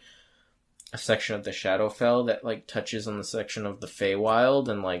 like, a section of the Shadowfell that, like, touches on the section of the Feywild,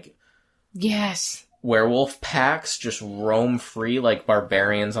 and, like... Yes. Werewolf packs just roam free like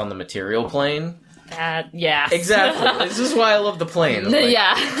barbarians on the material plane. Yeah. Exactly. This is why I love the plane. Like,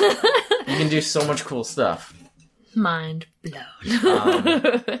 yeah. You can do so much cool stuff. Mind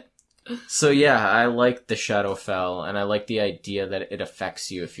blown. So yeah, I like the Shadowfell, and I like the idea that it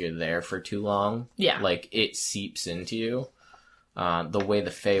affects you if you're there for too long. Yeah. Like, it seeps into you. The way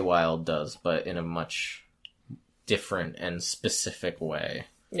the Feywild does, but in a much different and specific way.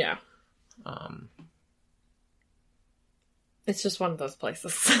 Yeah. It's just one of those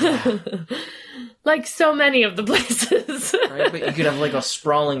places. Like so many of the places. Right, but you could have like a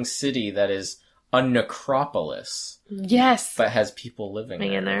sprawling city that is a necropolis. Yes. But has people living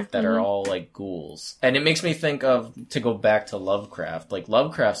in there that are all like ghouls. And it makes me think of, to go back to Lovecraft, like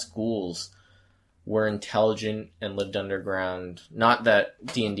Lovecraft's ghouls were intelligent and lived underground. Not that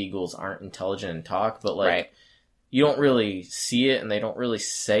D&D ghouls aren't intelligent and talk, but like you don't really see it and they don't really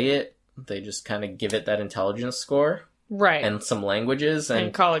say it. They just kind of give it that intelligence score. Right. And some languages.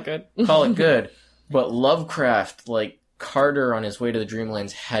 And call it good. Call it good. But Lovecraft, like, Carter on his way to the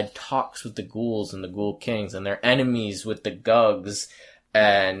Dreamlands had talks with the ghouls and the ghoul kings, and they're enemies with the Gugs,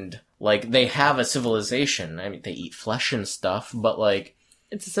 and, like, they have a civilization. I mean, they eat flesh and stuff, but, like...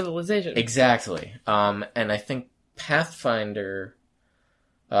 It's a civilization. Exactly. And I think Pathfinder...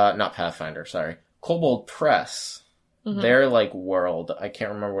 not Pathfinder, sorry. Kobold Press, their, like, world, I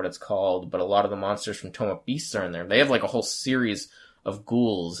can't remember what it's called, but a lot of the monsters from Tome of Beasts are in there. They have, like, a whole series of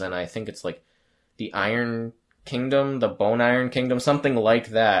ghouls, and I think it's, like, the Iron Kingdom, the Bone Iron Kingdom, something like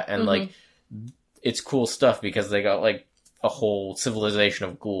that. And, like, it's cool stuff because they got, like, a whole civilization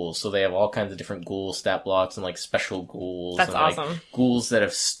of ghouls. So they have all kinds of different ghoul stat blocks and, like, special ghouls. That's and, awesome. Like, ghouls that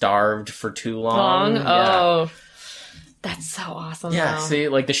have starved for too long. Oh. That's so awesome. Yeah, though. see,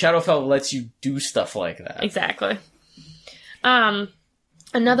 like, the Shadowfell lets you do stuff like that. Exactly.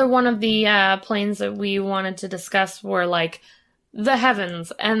 Another one of the planes that we wanted to discuss were, like, the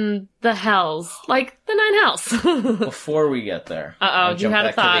heavens and the hells. Like, the 9 hells. Before we get there, Uh-oh, you had a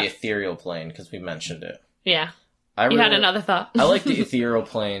back thought. to the ethereal plane, because we mentioned it. Yeah. I You had another thought. I like the ethereal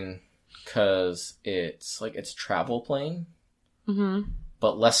plane, because it's travel plane,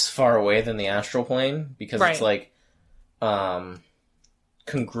 but less far away than the astral plane, because it's, like,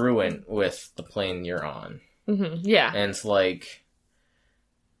 congruent with the plane you're on. Yeah. And it's like,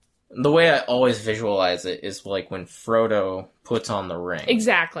 the way I always visualize it is like when Frodo puts on the ring.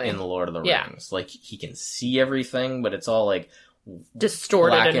 Exactly. In The Lord of the Yeah. Rings. Like, he can see everything, but it's all like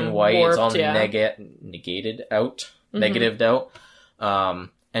distorted black and white. warped, it's all negatived out,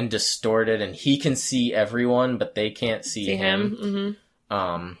 and distorted, and he can see everyone, but they can't see him.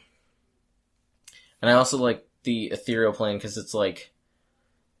 And I also like the ethereal plane because it's like,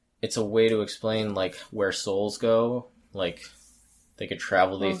 it's a way to explain like where souls go. Like, they could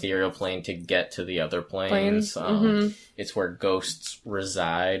travel the ethereal plane to get to the other planes. It's where ghosts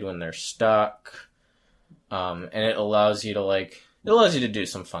reside when they're stuck. And it allows you to do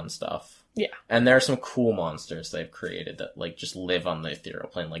some fun stuff. Yeah. And there are some cool monsters they've created that like just live on the ethereal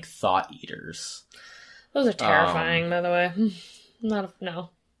plane, like Thought Eaters. Those are terrifying, by the way. No.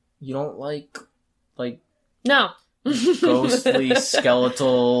 You don't like No. ghostly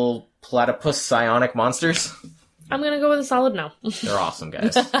skeletal platypus psionic monsters? I'm gonna go with a solid no. They're awesome,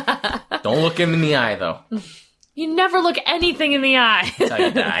 guys. Don't look him in the eye, though. You never look anything in the eye. That's how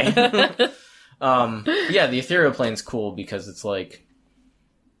you die. Yeah, the ethereal plane's cool because it's like,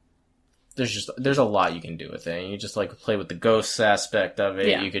 there's a lot you can do with it. You just like play with the ghosts aspect of it.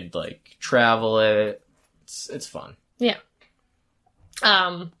 Yeah. You could like travel it. It's fun. Yeah.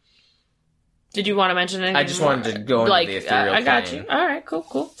 Did you want to mention anything? I just wanted to go into the ethereal I got plane. you. All right,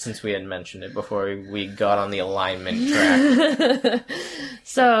 cool. Since we had mentioned it before we got on the alignment track.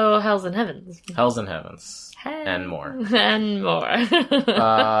 So, Hells and Heavens. Hells and Heavens. Hey. And more. And more.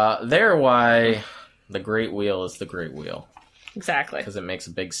 They're why the Great Wheel is the Great Wheel. Exactly. Because it makes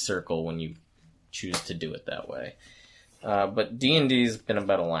a big circle when you choose to do it that way. But D&D's been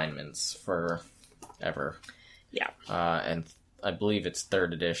about alignments forever. Yeah. And I believe it's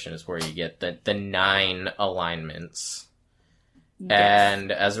 3rd edition is where you get the 9 alignments. Yes.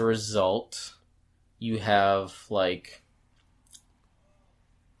 And as a result, you have, like,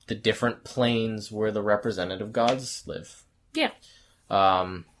 the different planes where the representative gods live. Yeah.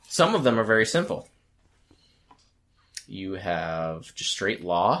 Some of them are very simple. You have just straight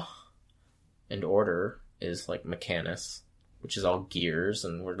law, and order is, like, Mechanus, which is all gears,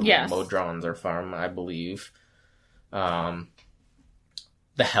 and where the Modrons are from, I believe.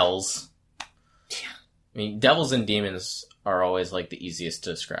 The Hells. Yeah. I mean, devils and demons are always, like, the easiest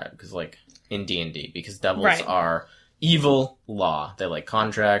to describe, because, like, in D&D, because devils are evil law. They like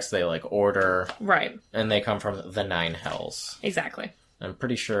contracts, they like order. Right. And they come from the 9 hells. Exactly. I'm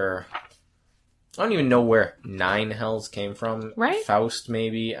pretty sure... I don't even know where 9 hells came from. Right. Faust,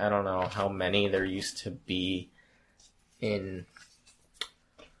 maybe. I don't know how many there used to be in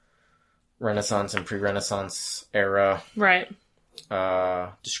Renaissance and pre-Renaissance era. Right.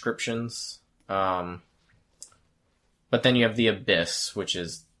 Descriptions. But then you have the Abyss, which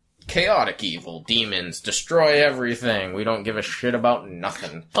is chaotic evil, demons, destroy everything. We don't give a shit about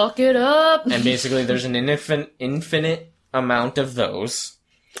nothing. Fuck it up. And basically there's an infinite amount of those.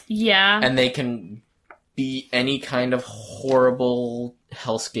 Yeah. And they can be any kind of horrible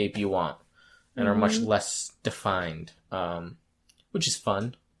hellscape you want. And are much less defined. Which is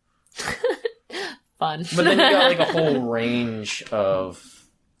fun. Fun. But then you got like a whole range of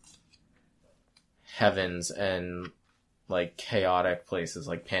heavens and like chaotic places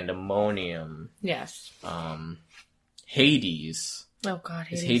like Pandemonium. Yes. Hades. Oh god,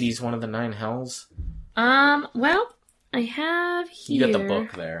 Hades. Is Hades one of the 9 hells? Well, I have here. You got the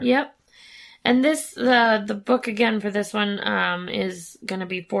book there. Yep. And this, the book again for this one, is gonna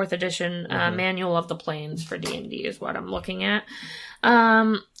be 4th edition, Manual of the Planes for D&D is what I'm looking at.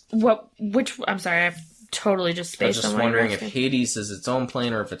 I'm sorry, I've totally just spaced on I was just what you're wondering if asking. Hades is its own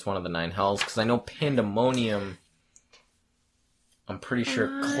plane or if it's one of the 9 hells, because I know Pandemonium, I'm pretty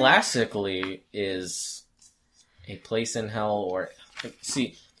sure classically is a place in hell, or,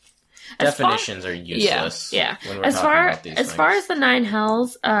 see, definitions are useless. Yeah. When we're talking about these things. As far as the 9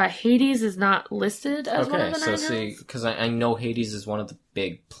 hells, Hades is not listed as one of the 9 hells. see, because I know Hades is one of the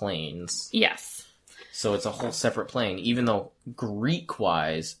big planes. Yes. So it's a whole separate plane, even though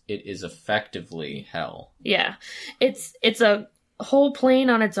Greek-wise, it is effectively hell. Yeah. It's a whole plane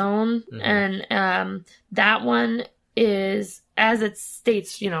on its own, and that one is, as it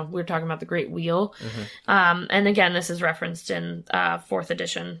states, we're talking about the Great Wheel. And again, this is referenced in 4th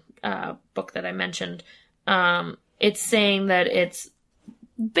edition book that I mentioned. It's saying that it's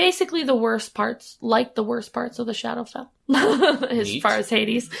basically the worst parts of the Shadowfell, as far as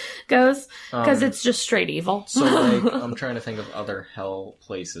Hades goes, because it's just straight evil. So, like, I'm trying to think of other hell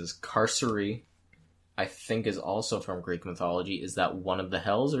places. Carcery, I think, is also from Greek mythology. Is that one of the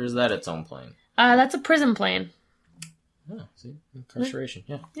hells, or is that its own plane? That's a prison plane. Oh, see? Incarceration,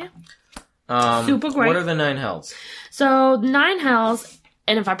 yeah. Super great. What are the 9 hells? So, 9 hells,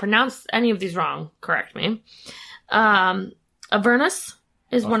 and if I pronounce any of these wrong, correct me. Avernus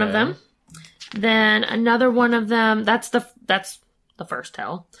is one of them. Then another one of them, that's the first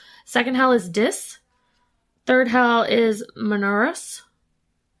hell. Second hell is Dis. Third hell is Menurus.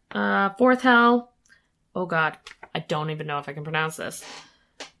 Fourth hell, oh god, I don't even know if I can pronounce this.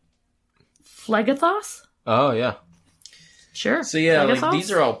 Phlegethos? Oh, yeah. Sure. So yeah, like,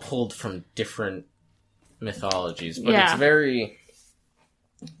 these are all pulled from different mythologies, but it's very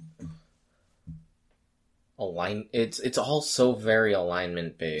it's all so very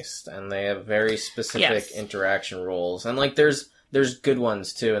alignment based, and they have very specific interaction rules, and like there's good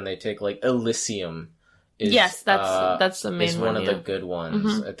ones too, and they take like Elysium. That's the main one. Is one of the good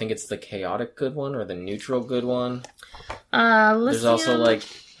ones. I think it's the chaotic good one or the neutral good one. There's also like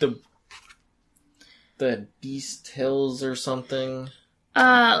the Beast Hills or something.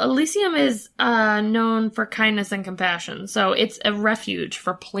 Elysium is known for kindness and compassion, so it's a refuge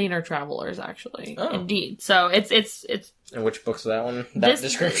for planar travelers, actually. Oh. Indeed. So it's. And which book's that one?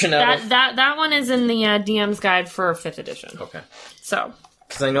 That one is in the DM's Guide for 5th edition. Okay. So.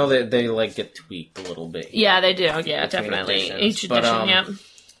 Because I know that they like get tweaked a little bit. Yeah, they do. Yeah, definitely. Each edition, yeah.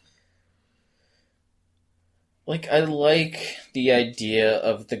 Like, I like the idea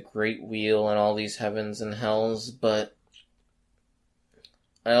of the Great Wheel and all these heavens and hells, but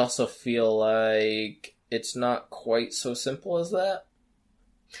I also feel like it's not quite so simple as that.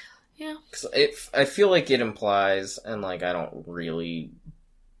 Yeah. Because I feel like it implies, and like I don't really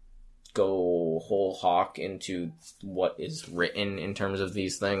go whole hawk into what is written in terms of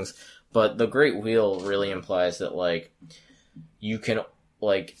these things, but the Great Wheel really implies that like you can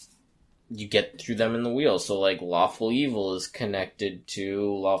like you get through them in the wheel. So like lawful evil is connected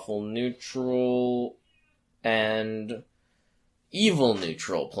to lawful neutral and evil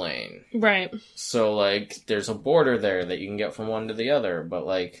neutral plane. Right. So like there's a border there that you can get from one to the other, but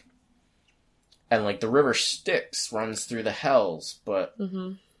like and like the river Styx runs through the hells, but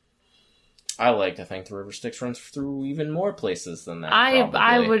I like to think the river Styx runs through even more places than that.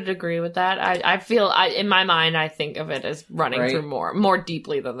 I would agree with that. I feel in my mind I think of it as running through more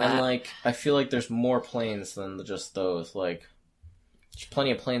deeply than that. And like I feel like there's more planes than just those. Like there's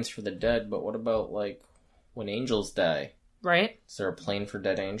plenty of planes for the dead, but what about like when angels die? Right. Is there a plane for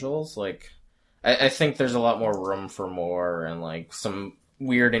dead angels? Like I think there's a lot more room for more, and like some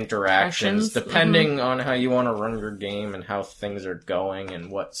weird interactions depending on how you want to run your game and how things are going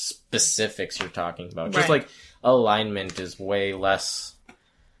and what specifics you're talking about. Just like alignment is way less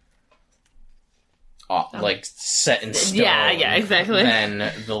like set in stone exactly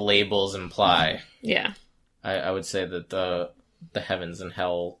than the labels imply. Yeah. I would say that the heavens and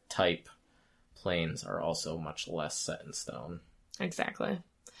hell type planes are also much less set in stone. Exactly.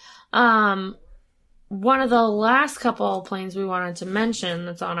 One of the last couple planes we wanted to mention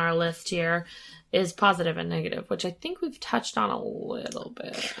that's on our list here is positive and negative, which I think we've touched on a little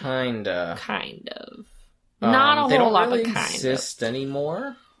bit. Kind of. Not a whole lot, really but kind of. Exist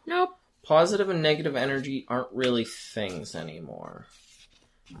anymore? Nope. Positive and negative energy aren't really things anymore.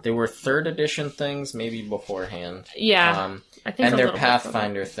 They were 3rd edition things, maybe beforehand. Yeah. I think and they're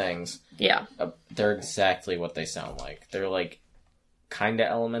Pathfinder things. Yeah. They're exactly what they sound like. They're like kind of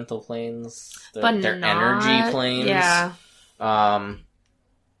elemental planes. They're energy planes. Yeah.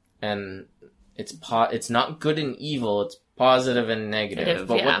 And it's not good and evil, it's positive and negative.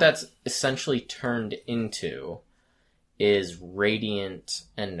 But what that's essentially turned into is radiant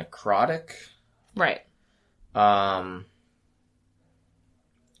and necrotic. Right.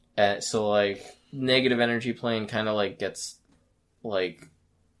 So like negative energy plane kind of like gets like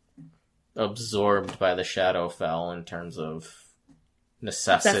absorbed by the Shadowfell in terms of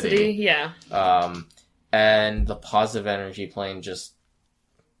necessity. Yeah. And the positive energy plane just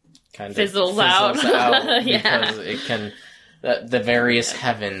kind of fizzles out because it can the various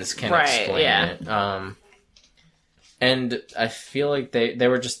heavens can explain it. And I feel like they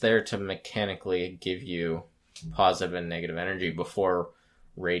were just there to mechanically give you positive and negative energy before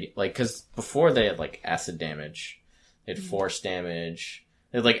because before they had like acid damage, they had force damage,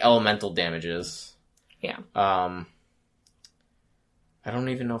 they had like elemental damages. Yeah. I don't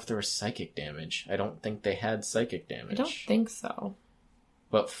even know if there was psychic damage. I don't think they had psychic damage. I don't think so.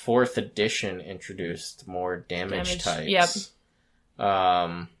 But 4th edition introduced more damage types.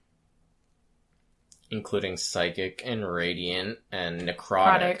 Yep. Including psychic and radiant and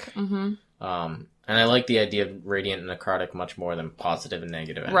necrotic. Mm-hmm. And I like the idea of radiant and necrotic much more than positive and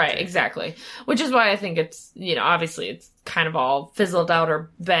negative energy. Right, exactly. Which is why I think it's, obviously it's kind of all fizzled out or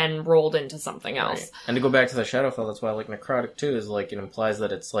been rolled into something else. Right. And to go back to the Shadowfell, that's why I like necrotic too, is like it implies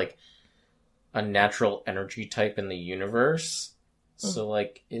that it's like a natural energy type in the universe. So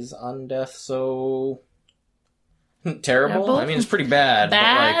like, is undeath so terrible? I mean, it's pretty bad.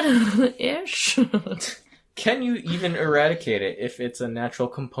 Bad-ish. But can you even eradicate it if it's a natural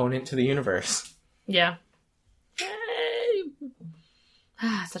component to the universe? Yeah.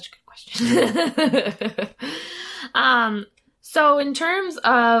 Such a good question. So in terms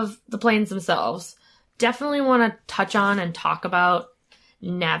of the planes themselves, definitely want to touch on and talk about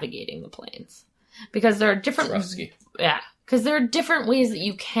navigating the planes. Because there are different... Rusky. Yeah. Because there are different ways that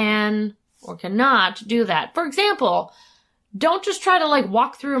you can or cannot do that. For example... Don't just try to,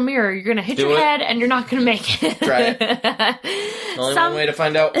 walk through a mirror. You're going to hit your head and you're not going to make it. Try it. Only one way to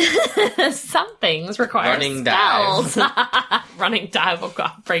find out. Some things require running spells. dive. Running dive will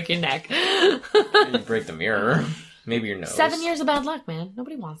break your neck. You break the mirror. Maybe your nose. 7 years of bad luck, man.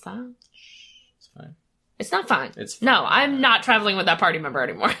 Nobody wants that. It's fine. It's not fine. It's fine. No, I'm not traveling with that party member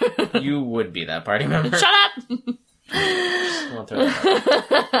anymore. You would be that party member. Shut up! Just won't throw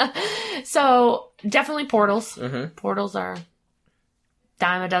that out. So, definitely portals. Mm-hmm. Portals are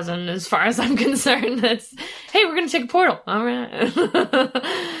dime a dozen as far as I'm concerned. It's, hey, we're going to take a portal. All right.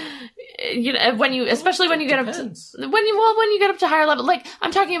 Especially when you get up to, when you get up to higher level,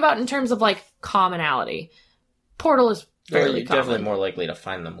 I'm talking about in terms of commonality. Portal is fairly common. Definitely more likely to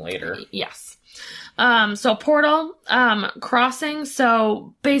find them later. Yes. So portal, crossing,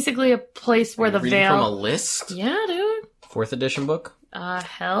 so basically a place where the veil... from a list? Yeah, dude. 4th edition book?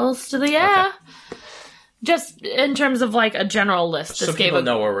 Hells to the yeah. Okay. Just in terms of a general list. So people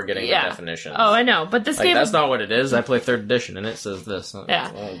know where we're getting the definitions. Oh, I know, but this gave... That's not what it is. I play 3rd edition and it says this.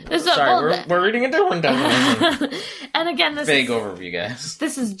 Yeah. We're reading a different definition. And again, this vague overview, guys.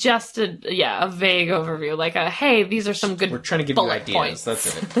 This is just a vague overview. Hey, these are some good We're trying to give you ideas. Points.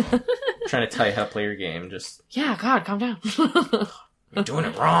 That's it. Trying to tell you how to play your game. Just yeah, God, calm down. You're doing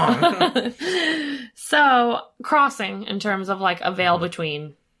it wrong. So, crossing in terms of a veil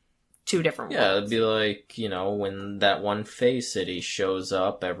between two different worlds. Yeah, it'd be when that one Fae city shows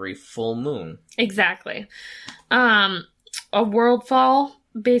up every full moon. Exactly. A world fall,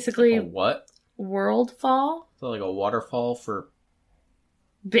 basically. A what? World fall. So like a waterfall for.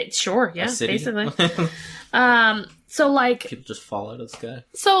 Sure, yeah, basically. So people just fall out of the sky.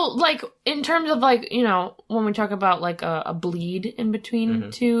 So in terms of when we talk about a bleed in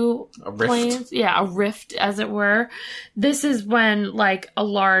between two planes, a rift as it were. This is when a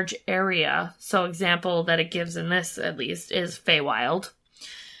large area. So example that it gives in this at least is Feywild.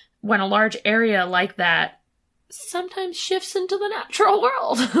 When a large area like that sometimes shifts into the natural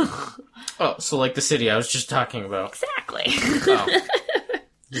world. Oh, so the city I was just talking about. Exactly. Oh.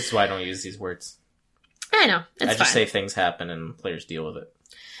 This is why I don't use these words. I know. I just say things happen and players deal with it.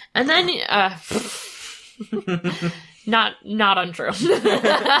 And then, not untrue.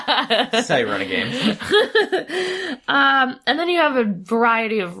 That's how you run a game. And then you have a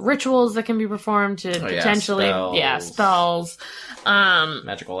variety of rituals that can be performed to potentially, spells.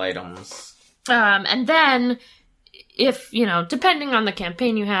 Magical items. And then, if, depending on the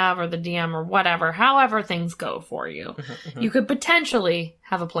campaign you have or the DM or whatever, however things go for you, you could potentially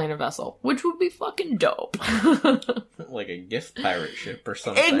have a planar vessel, which would be fucking dope. Like a gift pirate ship or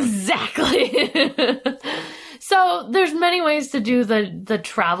something. Exactly. So there's many ways to do the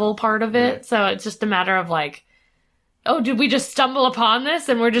travel part of it. So it's just a matter of oh, did we just stumble upon this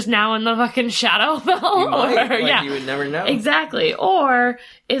and we're just now in the fucking Shadowfell? You might, you would never know. Exactly. Or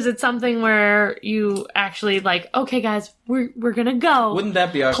is it something where you actually okay, guys, we're gonna go. Wouldn't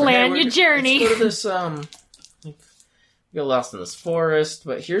that be awesome? Plan your journey. Let's go to this, get lost in this forest,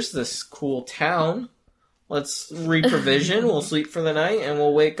 but here's this cool town. Let's reprovision, we'll sleep for the night, and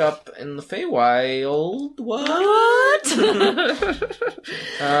we'll wake up in the Feywild. What?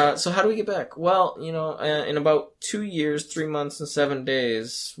 So how do we get back? Well, in about 2 years, 3 months, and 7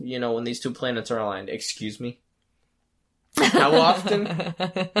 days, when these two planets are aligned. Excuse me? How often?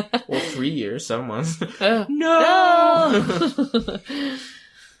 Well, 3 years, 7 months. No!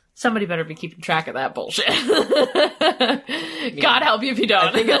 Somebody better be keeping track of that bullshit. God help you if you don't.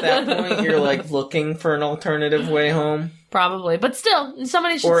 I think at that point you're looking for an alternative way home. Probably. But still,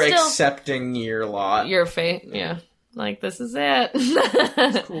 somebody should or accepting your lot. Your fate, yeah. Like, this is it.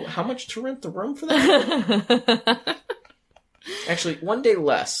 That's cool. How much to rent the room for that? Actually, one day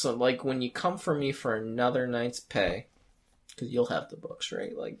less. So, like, when you come for me for another night's pay, because you'll have the books,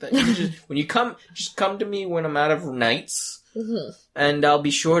 right? Like that. When you come, just come to me when I'm out of nights, and I'll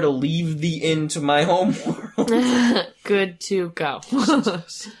be sure to leave the inn to my home world. Good to go.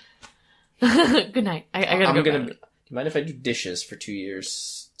 Good night. I gotta go. Do you mind if I do dishes for 2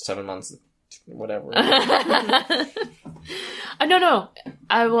 years, 7 months, whatever? No.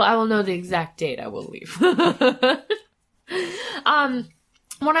 I will know the exact date I will leave.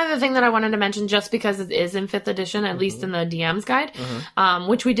 One other thing that I wanted to mention, just because it is in 5th edition, at least in the DM's guide,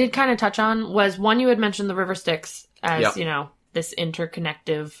 which we did kind of touch on, was one, you had mentioned the River Styx as, this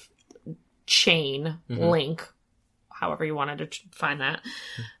interconnective chain link, however you wanted to find that.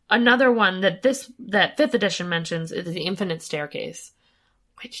 Another one that 5th edition mentions is the Infinite Staircase,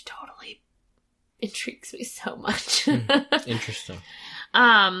 which totally intrigues me so much. Interesting.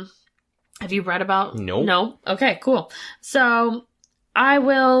 Have you read about? Nope. No? Okay, cool. So I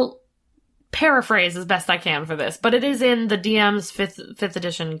will paraphrase as best I can for this, but it is in the DM's 5th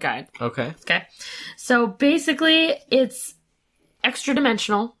edition guide. Okay. So basically, it's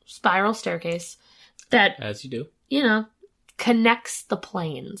extra-dimensional spiral staircase that, as you do, connects the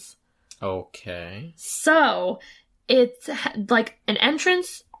planes. Okay. So it's like an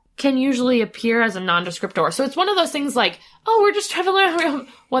entrance can usually appear as a nondescript door. So it's one of those things like, oh, we're just traveling around.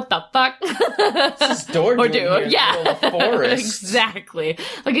 What the fuck? This door or do in the forest. Exactly.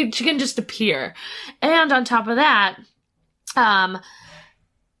 Like it can just appear. And on top of that,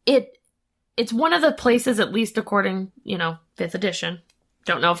 it's one of the places, at least according, 5th edition.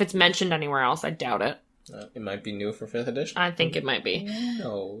 Don't know if it's mentioned anywhere else. I doubt it. It might be new for 5th edition. I think it might be.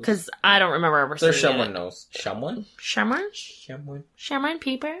 No. Because I don't remember ever seeing it. There's someone knows. Someone? Someone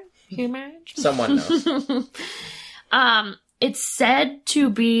peeper? Someone knows. It's said to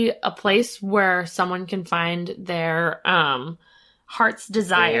be a place where someone can find their heart's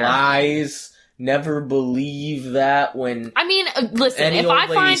desire. Lies. Never believe that when listen, any if old I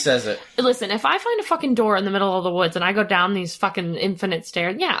lady find says it. Listen, if I find a fucking door in the middle of the woods and I go down these fucking infinite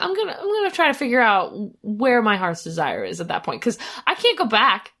stairs, yeah, I'm gonna try to figure out where my heart's desire is at that point, because I can't go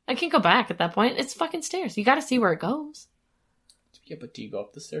back. I can't go back at that point. It's fucking stairs. You got to see where it goes. Yeah, but do you go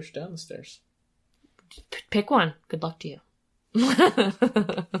up the stairs, down the stairs? Pick one. Good luck to you.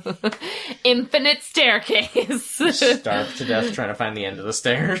 Infinite staircase. Starve to death trying to find the end of the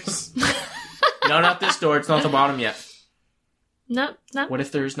stairs. No, not this door. It's not the bottom yet. No. What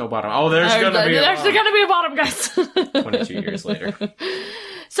if there is no bottom? Oh, there's gonna be a bottom, guys. 22 years later.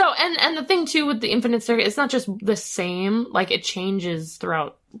 So, and the thing too with the infinite staircase, it's not just the same. Like, it changes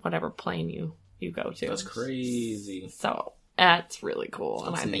throughout whatever plane you go to. That's crazy. So that's really cool.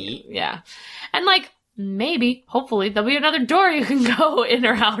 That's neat. Yeah, and maybe, hopefully, there'll be another door you can go in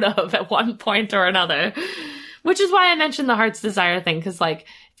or out of at one point or another. Which is why I mentioned the heart's desire thing, because, if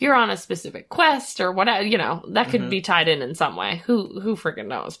you're on a specific quest or whatever, that could be tied in some way. Who freaking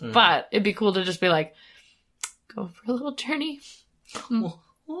knows? But it'd be cool to just be like, go for a little journey. A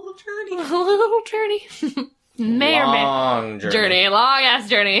little journey. Long-ass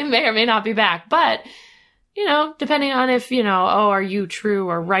journey. May or may not be back. But, depending on if, are you true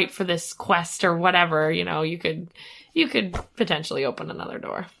or right for this quest or whatever, you could potentially open another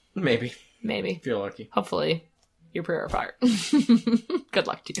door. Maybe. If you're lucky. Hopefully. You're purified. Good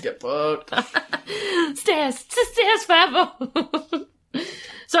luck to you. Get fucked. Stairs forever.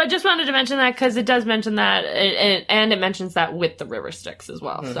 So I just wanted to mention that because it does mention that, and it mentions that with the River Styx as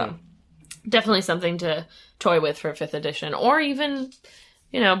well. So definitely something to toy with for 5th edition, or even,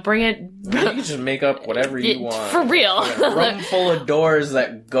 bring it. You can just make up whatever you want. For real. A room full of doors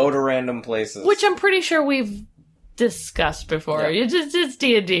that go to random places. Which I'm pretty sure we've discussed before. Yeah. It's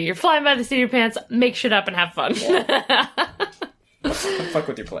D&D. You're flying by the seat of your pants, make shit up and have fun. Yeah. Fuck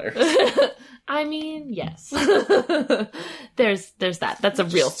with your players. Yes. There's that. That's a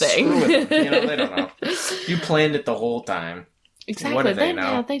real thing. Screw with them. They don't know. You planned it the whole time. Exactly. What do they know?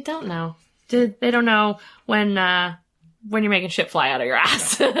 Yeah, they don't know. They don't know when you're making shit fly out of your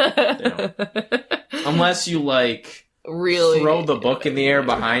ass. They don't. Unless you really throw the book in the air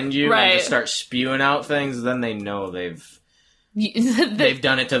behind you right. and just start spewing out things, then they know they've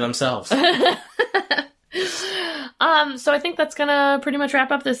done it to themselves. So I think that's gonna pretty much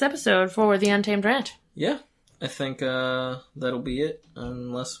wrap up this episode for the Untamed Rant. Yeah, I think that'll be it,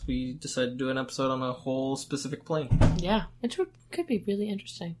 unless we decide to do an episode on a whole specific plane. Yeah, it could be really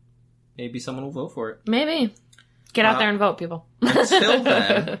interesting. Maybe someone will vote for it. Maybe. Get out there and vote, people. Until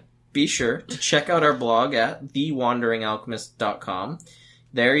then, be sure to check out our blog at thewanderingalchemist.com.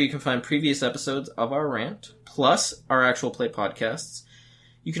 There you can find previous episodes of our rant, plus our actual play podcasts.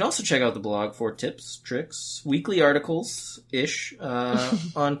 You can also check out the blog for tips, tricks, weekly articles-ish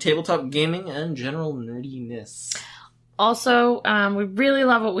on tabletop gaming and general nerdiness. Also, we really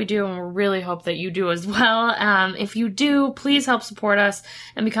love what we do, and we really hope that you do as well. If you do, please help support us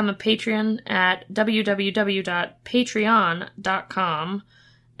and become a Patreon at www.patreon.com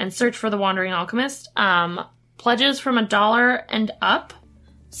and search for The Wandering Alchemist. Pledges from $1 and up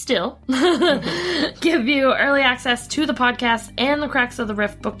still give you early access to the podcast and the Cracks of the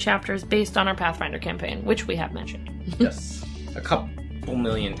Rift book chapters based on our Pathfinder campaign, which we have mentioned. Yes. A couple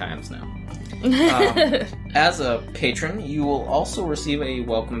million times now. As a patron, you will also receive a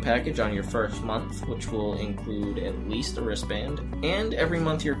welcome package on your first month, which will include at least a wristband, and every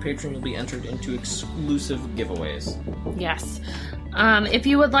month your patron will be entered into exclusive giveaways. Yes. If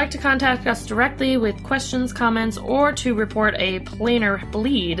you would like to contact us directly with questions, comments, or to report a planar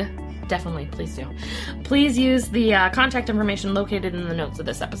bleed, definitely, please do. Please use the contact information located in the notes of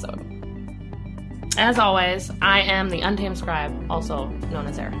this episode. As always, I am the Untamed Scribe, also known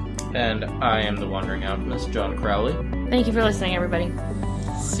as Aaron. And I am the Wandering Alchemist, John Crowley. Thank you for listening, everybody.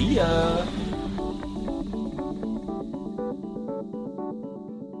 See ya!